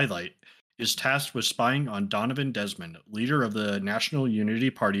Twilight is tasked with spying on Donovan Desmond, leader of the National Unity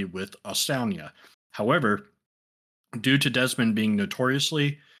Party with Ostania. However, due to Desmond being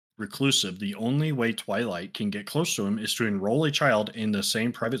notoriously reclusive, the only way Twilight can get close to him is to enroll a child in the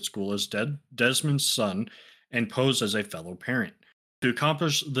same private school as Desmond's son and pose as a fellow parent. To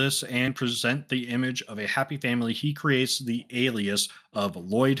accomplish this and present the image of a happy family, he creates the alias of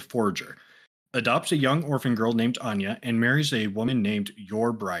Lloyd Forger, adopts a young orphan girl named Anya, and marries a woman named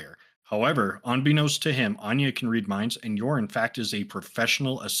Yor Breyer. However, unbeknownst to him, Anya can read minds, and Yor, in fact, is a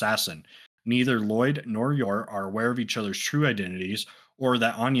professional assassin. Neither Lloyd nor Yor are aware of each other's true identities or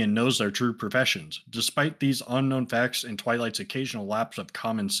that Anya knows their true professions. Despite these unknown facts and Twilight's occasional lapse of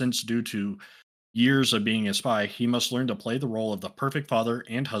common sense due to years of being a spy, he must learn to play the role of the perfect father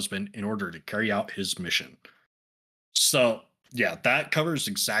and husband in order to carry out his mission. So, yeah, that covers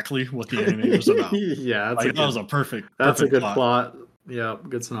exactly what the anime was about. Yeah, Like that was a that's a perfect good plot. plot. Yeah,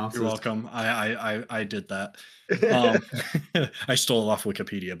 good You're synopsis. welcome. I did that. Um, I stole it off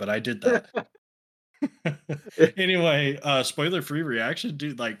Wikipedia, but I did that. Anyway, spoiler free reaction,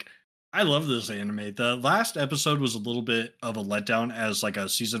 dude. Like, I love this anime. The last episode was a little bit of a letdown as like a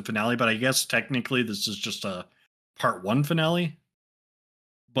season finale, but I guess technically this is just a part one finale.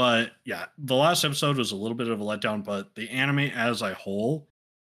 But yeah, the last episode was a little bit of a letdown, but the anime as a whole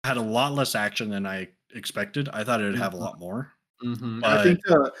had a lot less action than I expected. I thought it would have a lot more, I think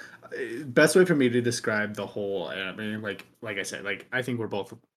but the best way for me to describe the whole anime, like I said, like I think we're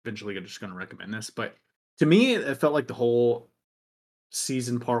both eventually just going to recommend this, but to me, it felt like the whole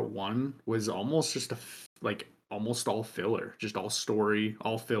season part one was almost just like almost all filler, just all story,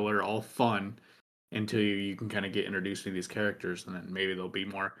 all filler, all fun until you can kind of get introduced to these characters, and then maybe there'll be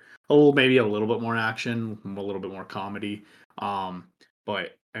more, maybe a little bit more action, a little bit more comedy. Um,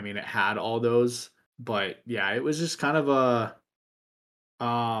 but I mean, it had all those, but yeah, it was just kind of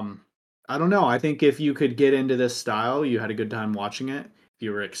um, I don't know. I think if you could get into this style, you had a good time watching it. If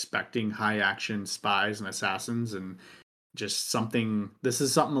you were expecting high action spies and assassins and just something, this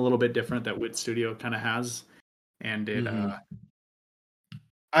is something a little bit different that Wit Studio kind of has, and mhm.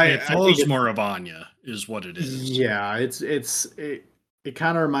 It I think follows it's more of Anya, is what it is. yeah, it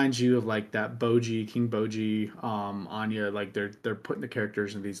kind of reminds you of like that King Boji, Anya. Like they're putting the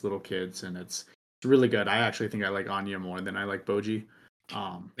characters in these little kids, and it's really good. I actually think I like Anya more than I like Boji.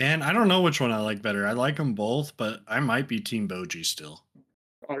 Um, Man, I don't know which one I like better. I like them both, but I might be Team Boji still.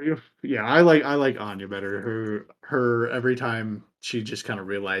 Are you? Yeah, I like Anya better. Her every time she just kind of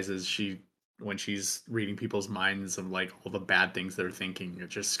realizes when she's reading people's minds of like all the bad things they're thinking, it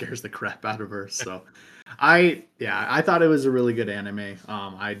just scares the crap out of her. So I thought it was a really good anime.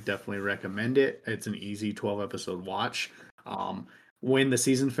 I definitely recommend it. It's an easy 12 episode watch. When the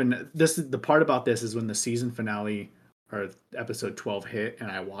season this is the part about this is when the season finale or episode 12 hit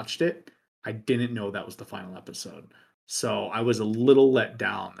and I watched it, I didn't know that was the final episode. So I was a little let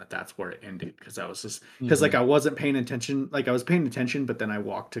down that that's where it ended because I was just because like Mhm. I wasn't paying attention. Like I was paying attention, but then I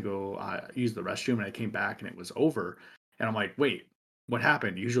walked to go use the restroom and I came back and it was over. And I'm like, wait, what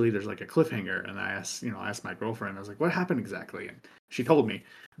happened? Usually there's like a cliffhanger. And I asked my girlfriend, I was like, what happened exactly? And she told me,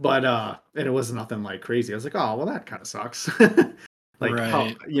 but and it was nothing like crazy. I was like, oh well, that kind of sucks. Like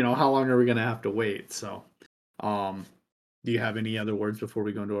Right. how long are we gonna have to wait? So, um, do you have any other words before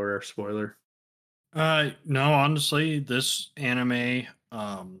we go into our spoiler? No, honestly, this anime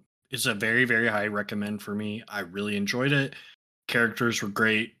is a very, very high recommend for me. I really enjoyed it. Characters were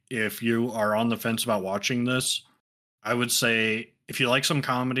great. If you are on the fence about watching this, I would say if you like some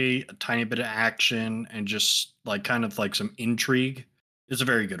comedy, a tiny bit of action, and just like kind of like some intrigue, it's a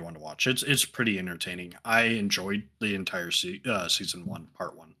very good one to watch. It's pretty entertaining. I enjoyed the entire season one,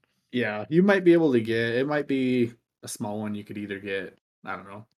 part one. Yeah, you might be able to get it might be a small one you could either get, I don't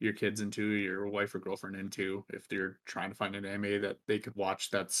know, your kids into, your wife or girlfriend into, if they're trying to find an anime that they could watch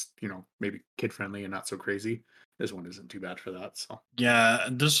that's, maybe kid friendly and not so crazy. This one isn't too bad for that. So Yeah,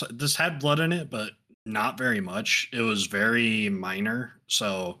 this had blood in it, but not very much. It was very minor.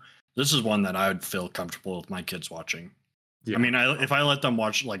 So this is one that I would feel comfortable with my kids watching. I yeah. mean, if I let them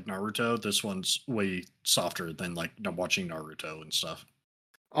watch like Naruto, this one's way softer than like watching Naruto and stuff.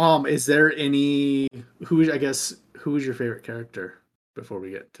 Is there any who is your favorite character before we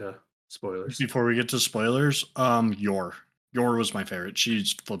get to spoilers? Before we get to spoilers, Yor was my favorite.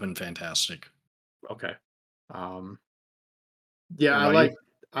 She's flipping fantastic. Okay. Um yeah, What about you?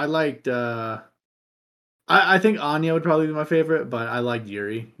 I liked I think Anya would probably be my favorite, but I liked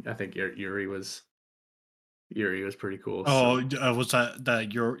Yuri. I think Yuri was pretty cool. So Oh, was that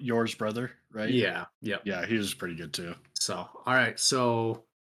yours brother, right? yeah, yep. Yeah, he was pretty good too. So all right, so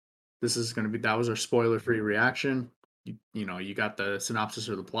this is gonna be that was our spoiler free reaction. You got the synopsis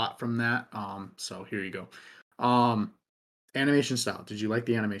or the plot from that. So here you go. Um, Animation style. Did you like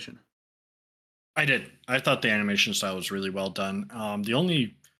the animation? I did. I thought the animation style was really well done. The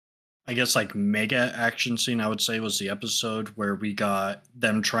only, I guess, like mega action scene I would say was the episode where we got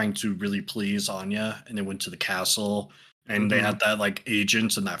them trying to really please Anya, and they went to the castle, and they Mm-hmm. had that like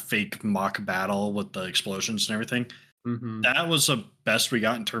agents and that fake mock battle with the explosions and everything. Mm-hmm. That was the best we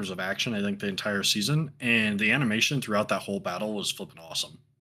got in terms of action. I think the entire season and the animation throughout that whole battle was flipping awesome.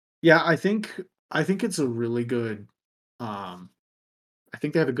 Yeah, I think it's a really good, um I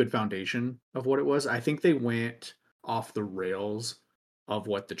think they have a good foundation of what it was. I think they went off the rails of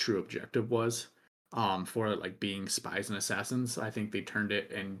what the true objective was, for like being spies and assassins. I think they turned it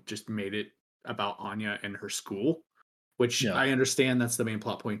and just made it about Anya and her school, which Yeah. I understand that's the main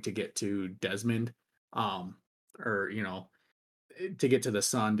plot point to get to Desmond, um, or to get to the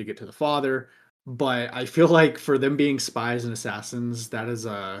son, to get to the father. But I feel like for them being spies and assassins, that is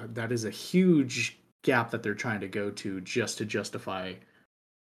a huge gap that they're trying to go to just to justify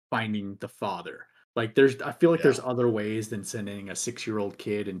finding the father. Like I feel like Yeah. there's other ways than sending a 6-year-old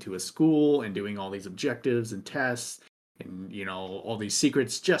kid into a school and doing all these objectives and tests and all these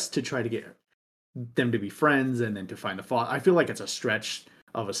secrets just to try to get them to be friends and then to find the father. I feel like it's a stretch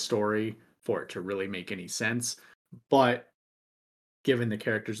of a story for it to really make any sense. But given the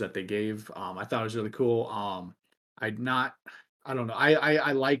characters that they gave, I thought it was really cool. I'd not I don't know.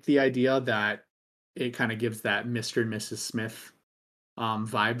 I like the idea that it kind of gives that Mr. and Mrs. Smith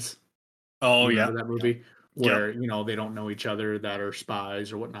vibes. Oh, You yeah. remember that Yep. movie Yep. where, they don't know each other that are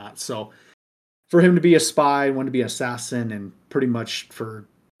spies or whatnot. So for him to be a spy, one to be an assassin, and pretty much for,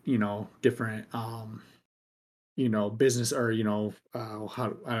 different business or,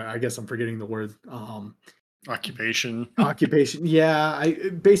 how I guess I'm forgetting the word Occupation. occupation. Yeah, I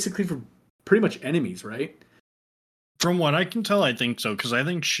basically for pretty much enemies, right? From what I can tell, I think so, because I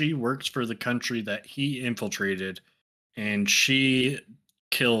think she works for the country that he infiltrated, and she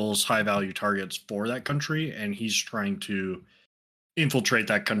kills high value targets for that country, and he's trying to infiltrate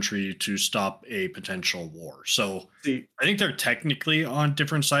that country to stop a potential war. So See, I think they're technically on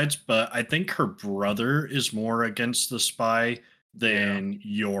different sides, but I think her brother is more against the spy yeah. than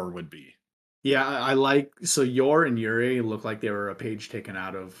Yor would be. Yeah, I like so Yor and Yuri look like they were a page taken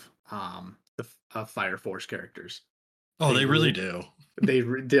out of Fire Force characters. Oh, They they really re- do.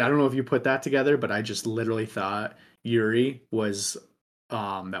 did. I don't know if you put that together, but I just literally thought Yuri was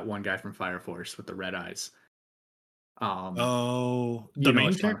that one guy from Fire Force with the red eyes. Um, Oh, the you know main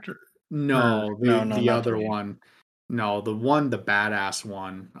which one? character? Or No, no, no, the not the other main. one. No, the badass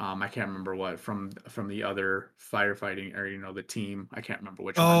one. I can't remember what from the other firefighting or the team. I can't remember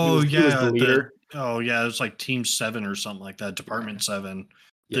which one. Oh He was the yeah, leader. yeah, it's like Team 7 or something like that, Yeah, Department 7.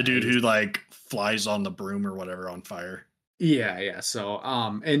 The yeah, dude who like flies on the broom or whatever on fire. yeah. So,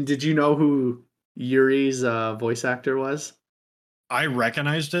 and did you know who Yuri's voice actor was? I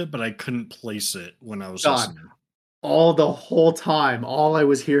recognized it, but I couldn't place it when I was God, listening. all the whole time, all I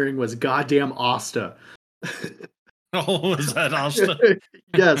was hearing was goddamn Asta. Oh, is that Asta?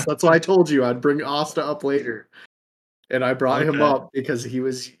 Yes, that's why I told you I'd bring Asta up later. And I brought him Okay. up because he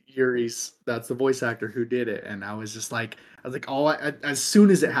was Yuri's that's the voice actor who did it, and I was like, as soon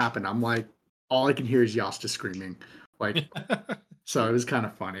as it happened, I'm like, all I can hear is Yasta screaming, like, so it was kind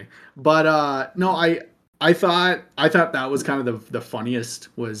of funny. But no, I thought that was kind of the funniest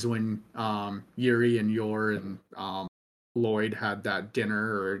was when Yuri and Yor and Lloyd had that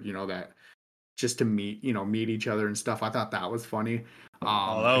dinner or that just to meet each other and stuff. I thought that was funny.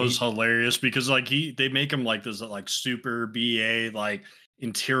 Oh, that And was he hilarious because like they make him like this like super BA like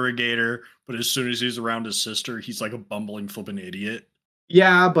interrogator, but as soon as he's around his sister, he's like a bumbling flipping idiot.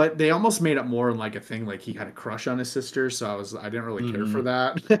 Yeah, but they almost made it more like a thing, like he had a crush on his sister, so I didn't really care for Mhm.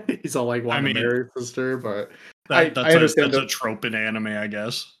 that. He's all like I wanting to mean, marry his sister, but that I understand that's a the trope in anime, I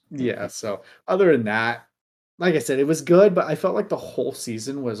guess. yeah. So other than that, like I said, it was good, but I felt like the whole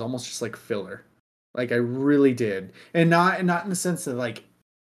season was almost just like filler. Like I really did, and not in the sense that like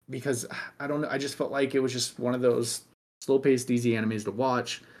because I don't know, I just felt like it was just one of those slow paced, easy animes to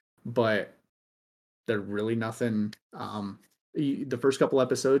watch, but they're really nothing. The first couple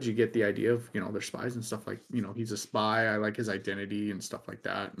episodes, you get the idea of they're spies and stuff like he's a spy. I like his identity and stuff like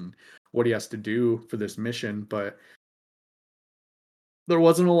that, and what he has to do for this mission. But there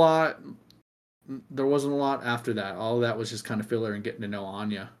wasn't a lot. There wasn't a lot after that. All of that was just kind of filler and getting to know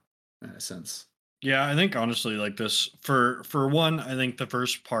Anya, in a sense. Yeah, I think honestly, like this for one, I think the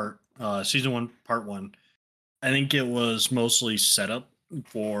first part, season one, part one, I think it was mostly setup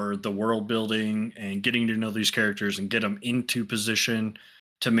for the world building and getting to know these characters and get them into position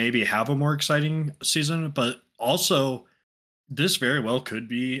to maybe have a more exciting season. But also, this very well could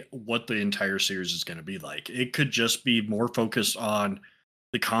be what the entire series is going to be like. It could just be more focused on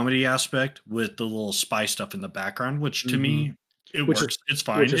the comedy aspect with the little spy stuff in the background, which to hmm me, it Which is works. It's which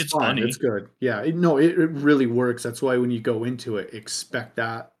fine. is It's fine. It's funny. good. Yeah. No, it really works. That's why when you go into it, expect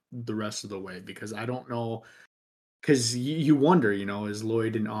that the rest of the way because I don't know because you wonder, is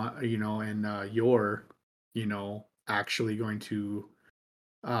Lloyd and and Yor, actually going to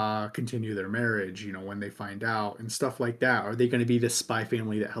continue their marriage, when they find out and stuff like that? Are they going to be this spy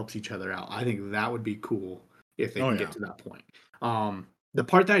family that helps each other out? I think that would be cool if they Oh can get yeah. to that point. The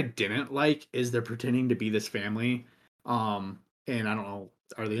part that I didn't like is they're pretending to be this family. And I don't know,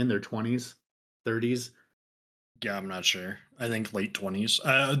 are they in their 20s, 30s? Yeah, I'm not sure. I think late 20s.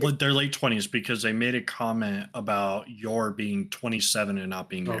 They're late 20s because they made a comment about your being 27 and not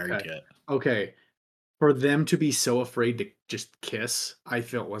being married Okay. yet. Okay. For them to be so afraid to just kiss, I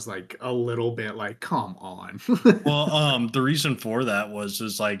felt was like a little bit like, come on. Well, the reason for that was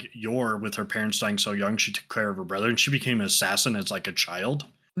is like your with her parents dying so young, she took care of her brother and she became an assassin as like a child.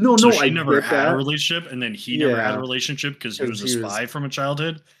 No, So no, I she never get had a that. relationship, and then he never had a Yeah, relationship because he was because a he was, spy from a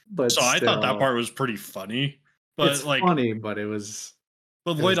childhood. but So I thought that still, part was pretty funny. it's But like funny, but it was,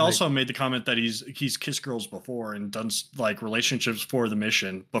 but it Lloyd was like, also made the comment that he's kissed girls before and done like relationships for the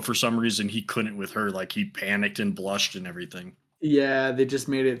mission, but for some reason he couldn't with her. Like he panicked and blushed and everything. yeah, they just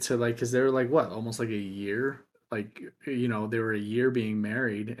made it to like, because they were like, what, almost like a year? Like, they were a year being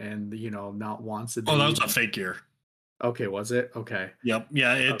married, and, not once did they Oh, that was a even, fake year. okay, was it? Okay. Yep.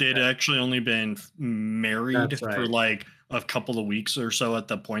 Yeah, it did Okay. actually only been married That's for right. like a couple of weeks or so at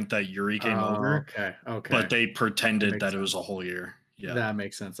the point that Yuri came over, Okay. but Okay. they That pretended makes that it was a sense. whole year. Yeah. That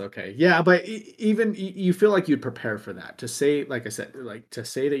makes sense. Okay. Yeah, but even you feel like you'd prepare for that. To say, like I said, like to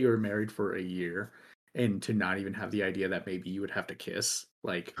say that you were married for a year and to not even have the idea that maybe you would have to kiss,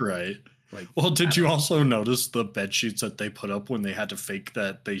 Right. like Well, I did you don't also notice the bed sheets that they put up when they had to fake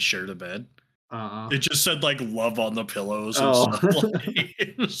that they shared a bed? uh It just said like love on the pillows and oh stuff like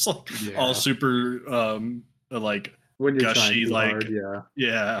it was like all yeah. super like When you're trying gushy too like hard, yeah.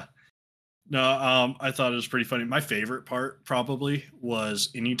 yeah. No, I thought it was pretty funny. My favorite part probably was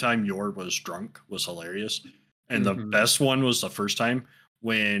anytime Yor was drunk was hilarious. And the Hmm. best one was the first time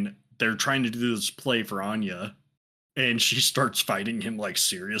when they're trying to do this play for Anya and she starts fighting him like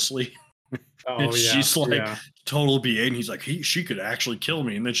seriously. And Oh yeah, she's like yeah. total BA and he's like, she could actually kill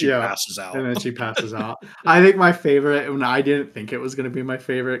me. And then she Yeah. passes And out. then she passes out. I think my favorite, when I didn't think it was gonna be my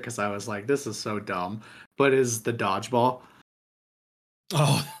favorite because I was like, this is so dumb, but is the dodgeball.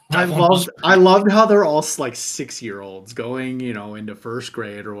 Oh, I that one was loved I pretty loved how they're all like 6-year-olds going, into first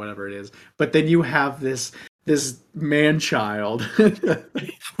grade or whatever it is. But then you have this man child.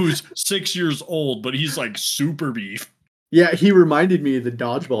 who's 6 years old, but he's like super beef. Yeah, he reminded me of the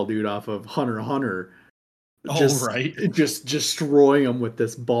dodgeball dude off of Hunter x Hunter. Oh, Just right. just destroying him with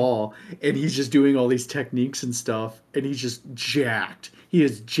this ball, and he's just doing all these techniques and stuff, and he's just jacked. He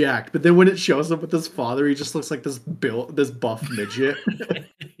is jacked. But then when it shows up with his father, he just looks like this buff midget.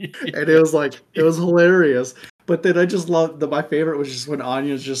 And it was hilarious. But then I just love my favorite was just when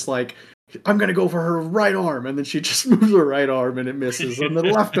Anya's just like, I'm gonna go for her right arm, and then she just moves her right arm and it misses, and the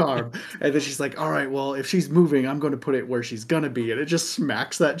left arm, and then she's like, all right, well, if she's moving, I'm gonna put it where she's gonna be, and it just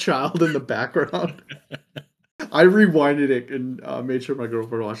smacks that child in the background. I rewinded it and made sure my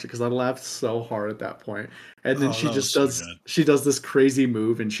girlfriend watched it because I laughed so hard at that point. And then Oh, that was so good. she does this crazy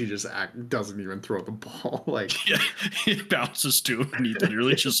move and she just doesn't even throw the ball. Like, Yeah, it bounces to him, and he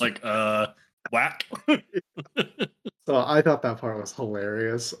literally just like whack. so I thought that part was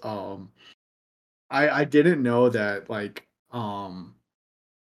hilarious. I didn't know that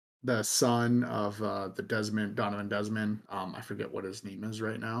the son of the Donovan Desmond, I forget what his name is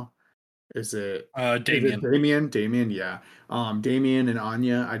right now. Is it Damien. Damien? Damien, yeah. Damien and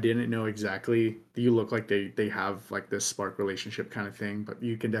Anya, I didn't know exactly. You look like they have like this spark relationship kind of thing, but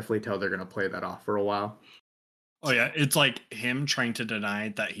you can definitely tell they're gonna play that off for a while. Oh yeah, it's like him trying to deny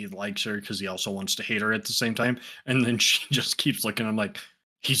that he likes her because he also wants to hate her at the same time, and then she just keeps looking at him like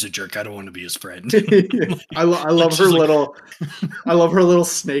he's a jerk. I don't want to be his friend. Like Her she's like little I love her little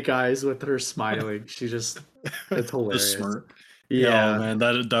snake eyes with her smiling. It's the hilarious. smirk. Yeah, oh Yeah. man,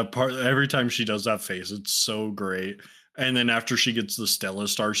 that part every time she does that face, it's so great. And then after she gets the Stella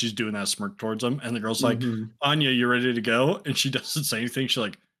star, she's doing that smirk towards him, and the girl's like, Hmm. "Anya, you ready to go?" And she doesn't say anything. She's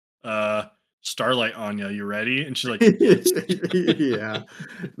like, "Uh, Starlight, Anya, you ready?" And she's like, "Yes." Yeah.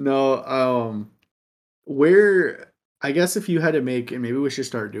 No, where I guess if you had to make, and maybe we should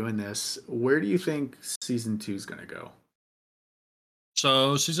start doing this, where do you think season two is gonna go?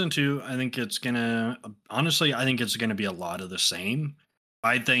 So season two, I think it's gonna honestly, I think it's gonna be a lot of the same.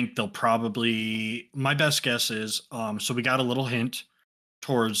 I think they'll probably my best guess is so we got a little hint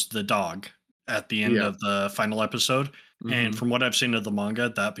towards the dog at the end Yeah. of the final episode. And Hmm. from what I've seen of the manga,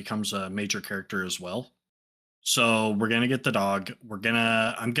 that becomes a major character as well. So we're gonna get the dog.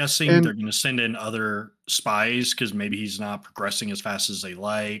 I'm guessing they're And gonna send in other spies because maybe he's not progressing as fast as they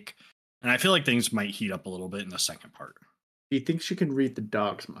like. And I feel like things might heat up a little bit in the second part. he thinks she can read the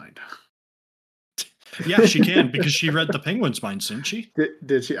dog's mind. Yeah, she can because she read the Penguin's minds, didn't she?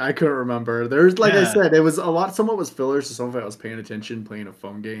 Did she? I couldn't remember. There's like I Yeah, said, it was a lot. Some of it was fillers, so some of it I was paying attention, playing a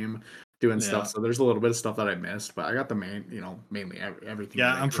phone game, doing stuff. yeah. So there's a little bit of stuff that I missed, but I got the mainly everything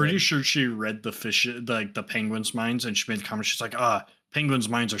Yeah, that I I'm pretty could. sure she read like the penguin's minds, and she made the comment. She's like, "Ah, penguins'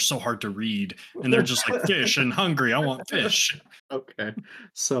 minds are so hard to read, and they're just like fish and hungry. I want fish." Okay.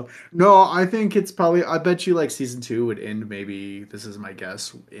 So no, I think it's probably I bet you like season two would end maybe this is my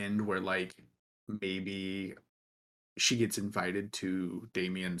guess, end where like maybe she gets invited to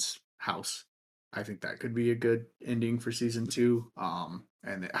Damien's house. I think that could be a good ending for season two.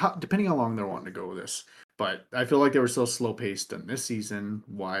 And depending how long they're wanting to go with this, but I feel like they were so slow paced in this season.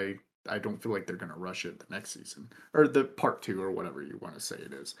 Why I don't feel like they're gonna rush it the next season or the part two or whatever you want to say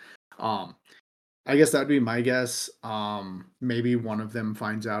it is. Um, I guess that'd be my guess. Maybe one of them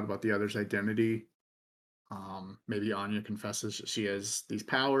finds out about the other's identity. Maybe Anya confesses that she has these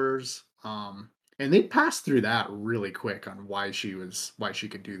powers. And they passed through that really quick on why she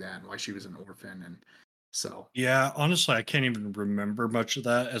could do that and why she was an orphan. And so, Yeah, honestly, I can't even remember much of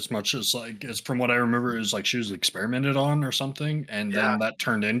that as much as like as from what I remember is like she was experimented on or something, and yeah, then that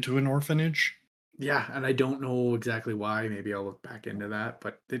turned into an orphanage. yeah. And I don't know exactly why. Maybe I'll look back into that,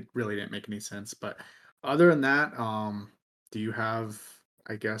 but it really didn't make any sense. But other than that, do you have,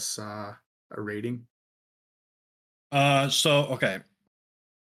 I guess, a rating? So okay,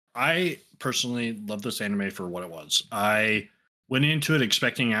 I personally love this anime for what it was. I went into it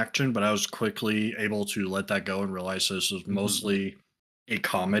expecting action, but I was quickly able to let that go and realize this was Hmm. mostly a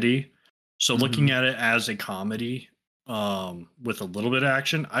comedy. So Hmm. looking at it as a comedy, with a little bit of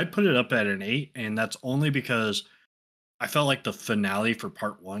action, I'd put it up at an 8, and that's only because I felt like the finale for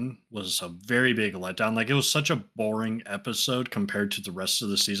part 1 was a very big letdown. Like, it was such a boring episode compared to the rest of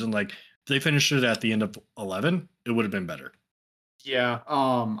the season. Like, if they finished it at the end of 11, it would have been better. Yeah.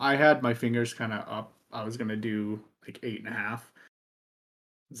 I had my fingers kind of up. I was gonna do like 8.5.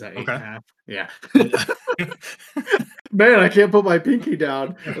 Is that eight and Okay. a half? Yeah. Yeah. Man, I can't put my pinky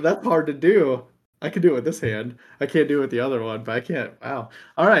down. That's hard to do. I can do it with this hand. I can't do it with the other one, but I can't. Wow.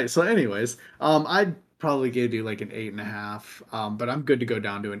 All right. So, anyways, I'd probably give you like an 8.5. But I'm good to go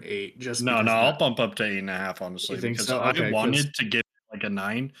down to an 8 just No, no, because of I'll that. bump up to 8.5, You honestly, think because so? I Okay, because wanted to give it like a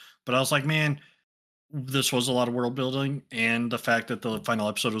 9, but I was like, man, this was a lot of world building, and the fact that the final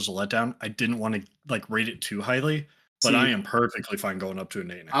episode was a letdown, I didn't want to like rate it too highly, but I see, am perfectly fine going up to an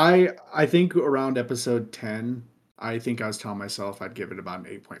 8.5. I think around episode 10, I think I was telling myself I'd give it about an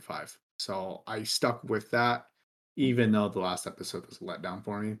 8.5. So I stuck with that, even though the last episode was a letdown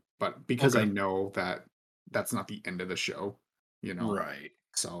for me. But because I Okay. know that that's not the end of the show, you know. Right.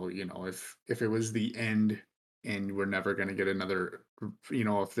 So, if it was the end and we're never gonna get another,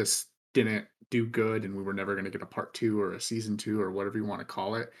 if this didn't do good and we were never gonna get a part two or a season two or whatever you want to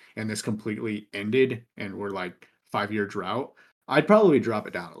call it, and this completely ended and we're like 5 year drought, I'd probably drop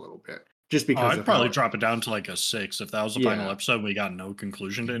it down a little bit just Oh, because I'd of probably how, drop it down to like a 6 if that was the final yeah. episode, we got no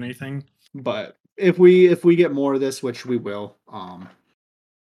conclusion to anything. But if we get more of this, which we will,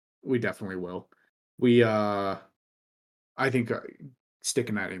 we definitely will. We I think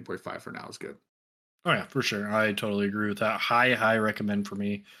sticking at 8.5 for now is good. Oh yeah, for sure. I totally agree with that. High, high recommend for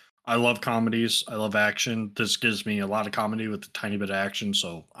me. I love comedies. I love action. This gives me a lot of comedy with a tiny bit of action,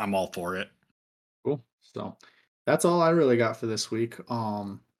 so I'm all for it. Cool. So that's all I really got for this week.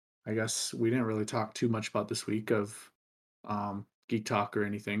 I guess we didn't really talk too much about this week of Geek Talk or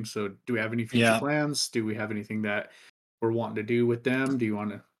anything. So do we have any future Yeah. plans? Do we have anything that we're wanting to do with them? Do you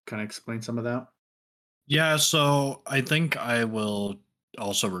want to kind of explain some of that? Yeah, so I think I will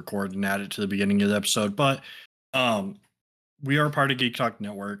also record and add it to the beginning of the episode, but um we are part of Geek Talk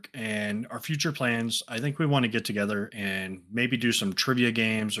Network, and our future plans, I think we want to get together and maybe do some trivia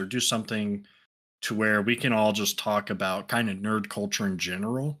games or do something to where we can all just talk about kind of nerd culture in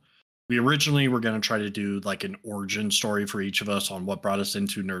general. We originally were going to try to do like an origin story for each of us on what brought us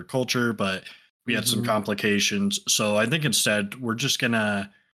into nerd culture, but we had some Hmm. complications. So I think instead we're just going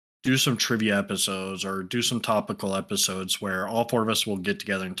to do some trivia episodes or do some topical episodes where all four of us will get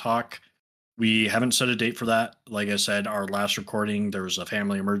together and talk. We haven't set a date for that. Like I said, our last recording, there was a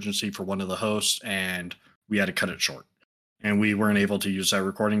family emergency for one of the hosts, and we had to cut it short. And we weren't able to use that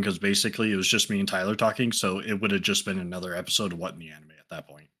recording because basically it was just me and Tyler talking. So it would have just been another episode of What in the Anime at that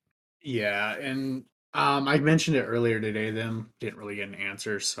point. Yeah, and I mentioned it earlier today. Them didn't really get an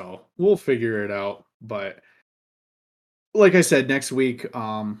answer, so we'll figure it out. But like I said, next week,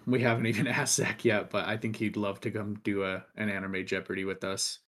 we haven't even asked Zach yet, but I think he'd love to come do an anime Jeopardy with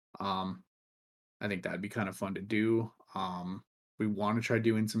us. Um, I think that'd be kind of fun to do. We want to try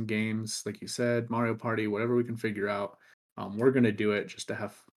doing some games, like you said, Mario Party, whatever we can figure out. We're gonna do it just to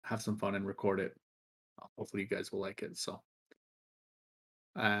have some fun and record it. hopefully you guys will like it. So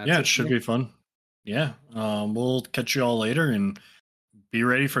Yeah, that's it it for should me. be fun. Yeah. We'll catch you all later and be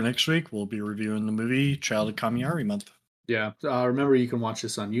ready for next week. We'll be reviewing the movie Child of Kamiari Month. Yeah. Remember, you can watch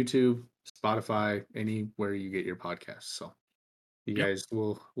this on YouTube, Spotify, anywhere you get your podcasts. So you Yep. guys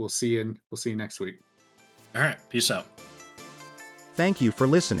we'll see you we'll see you next week. All right. Peace out. Thank you for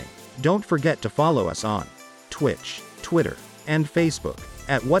listening. Don't forget to follow us on Twitch, Twitter, and Facebook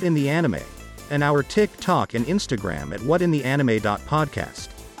at What in the Anime, and our TikTok and Instagram at whatintheanime.podcast.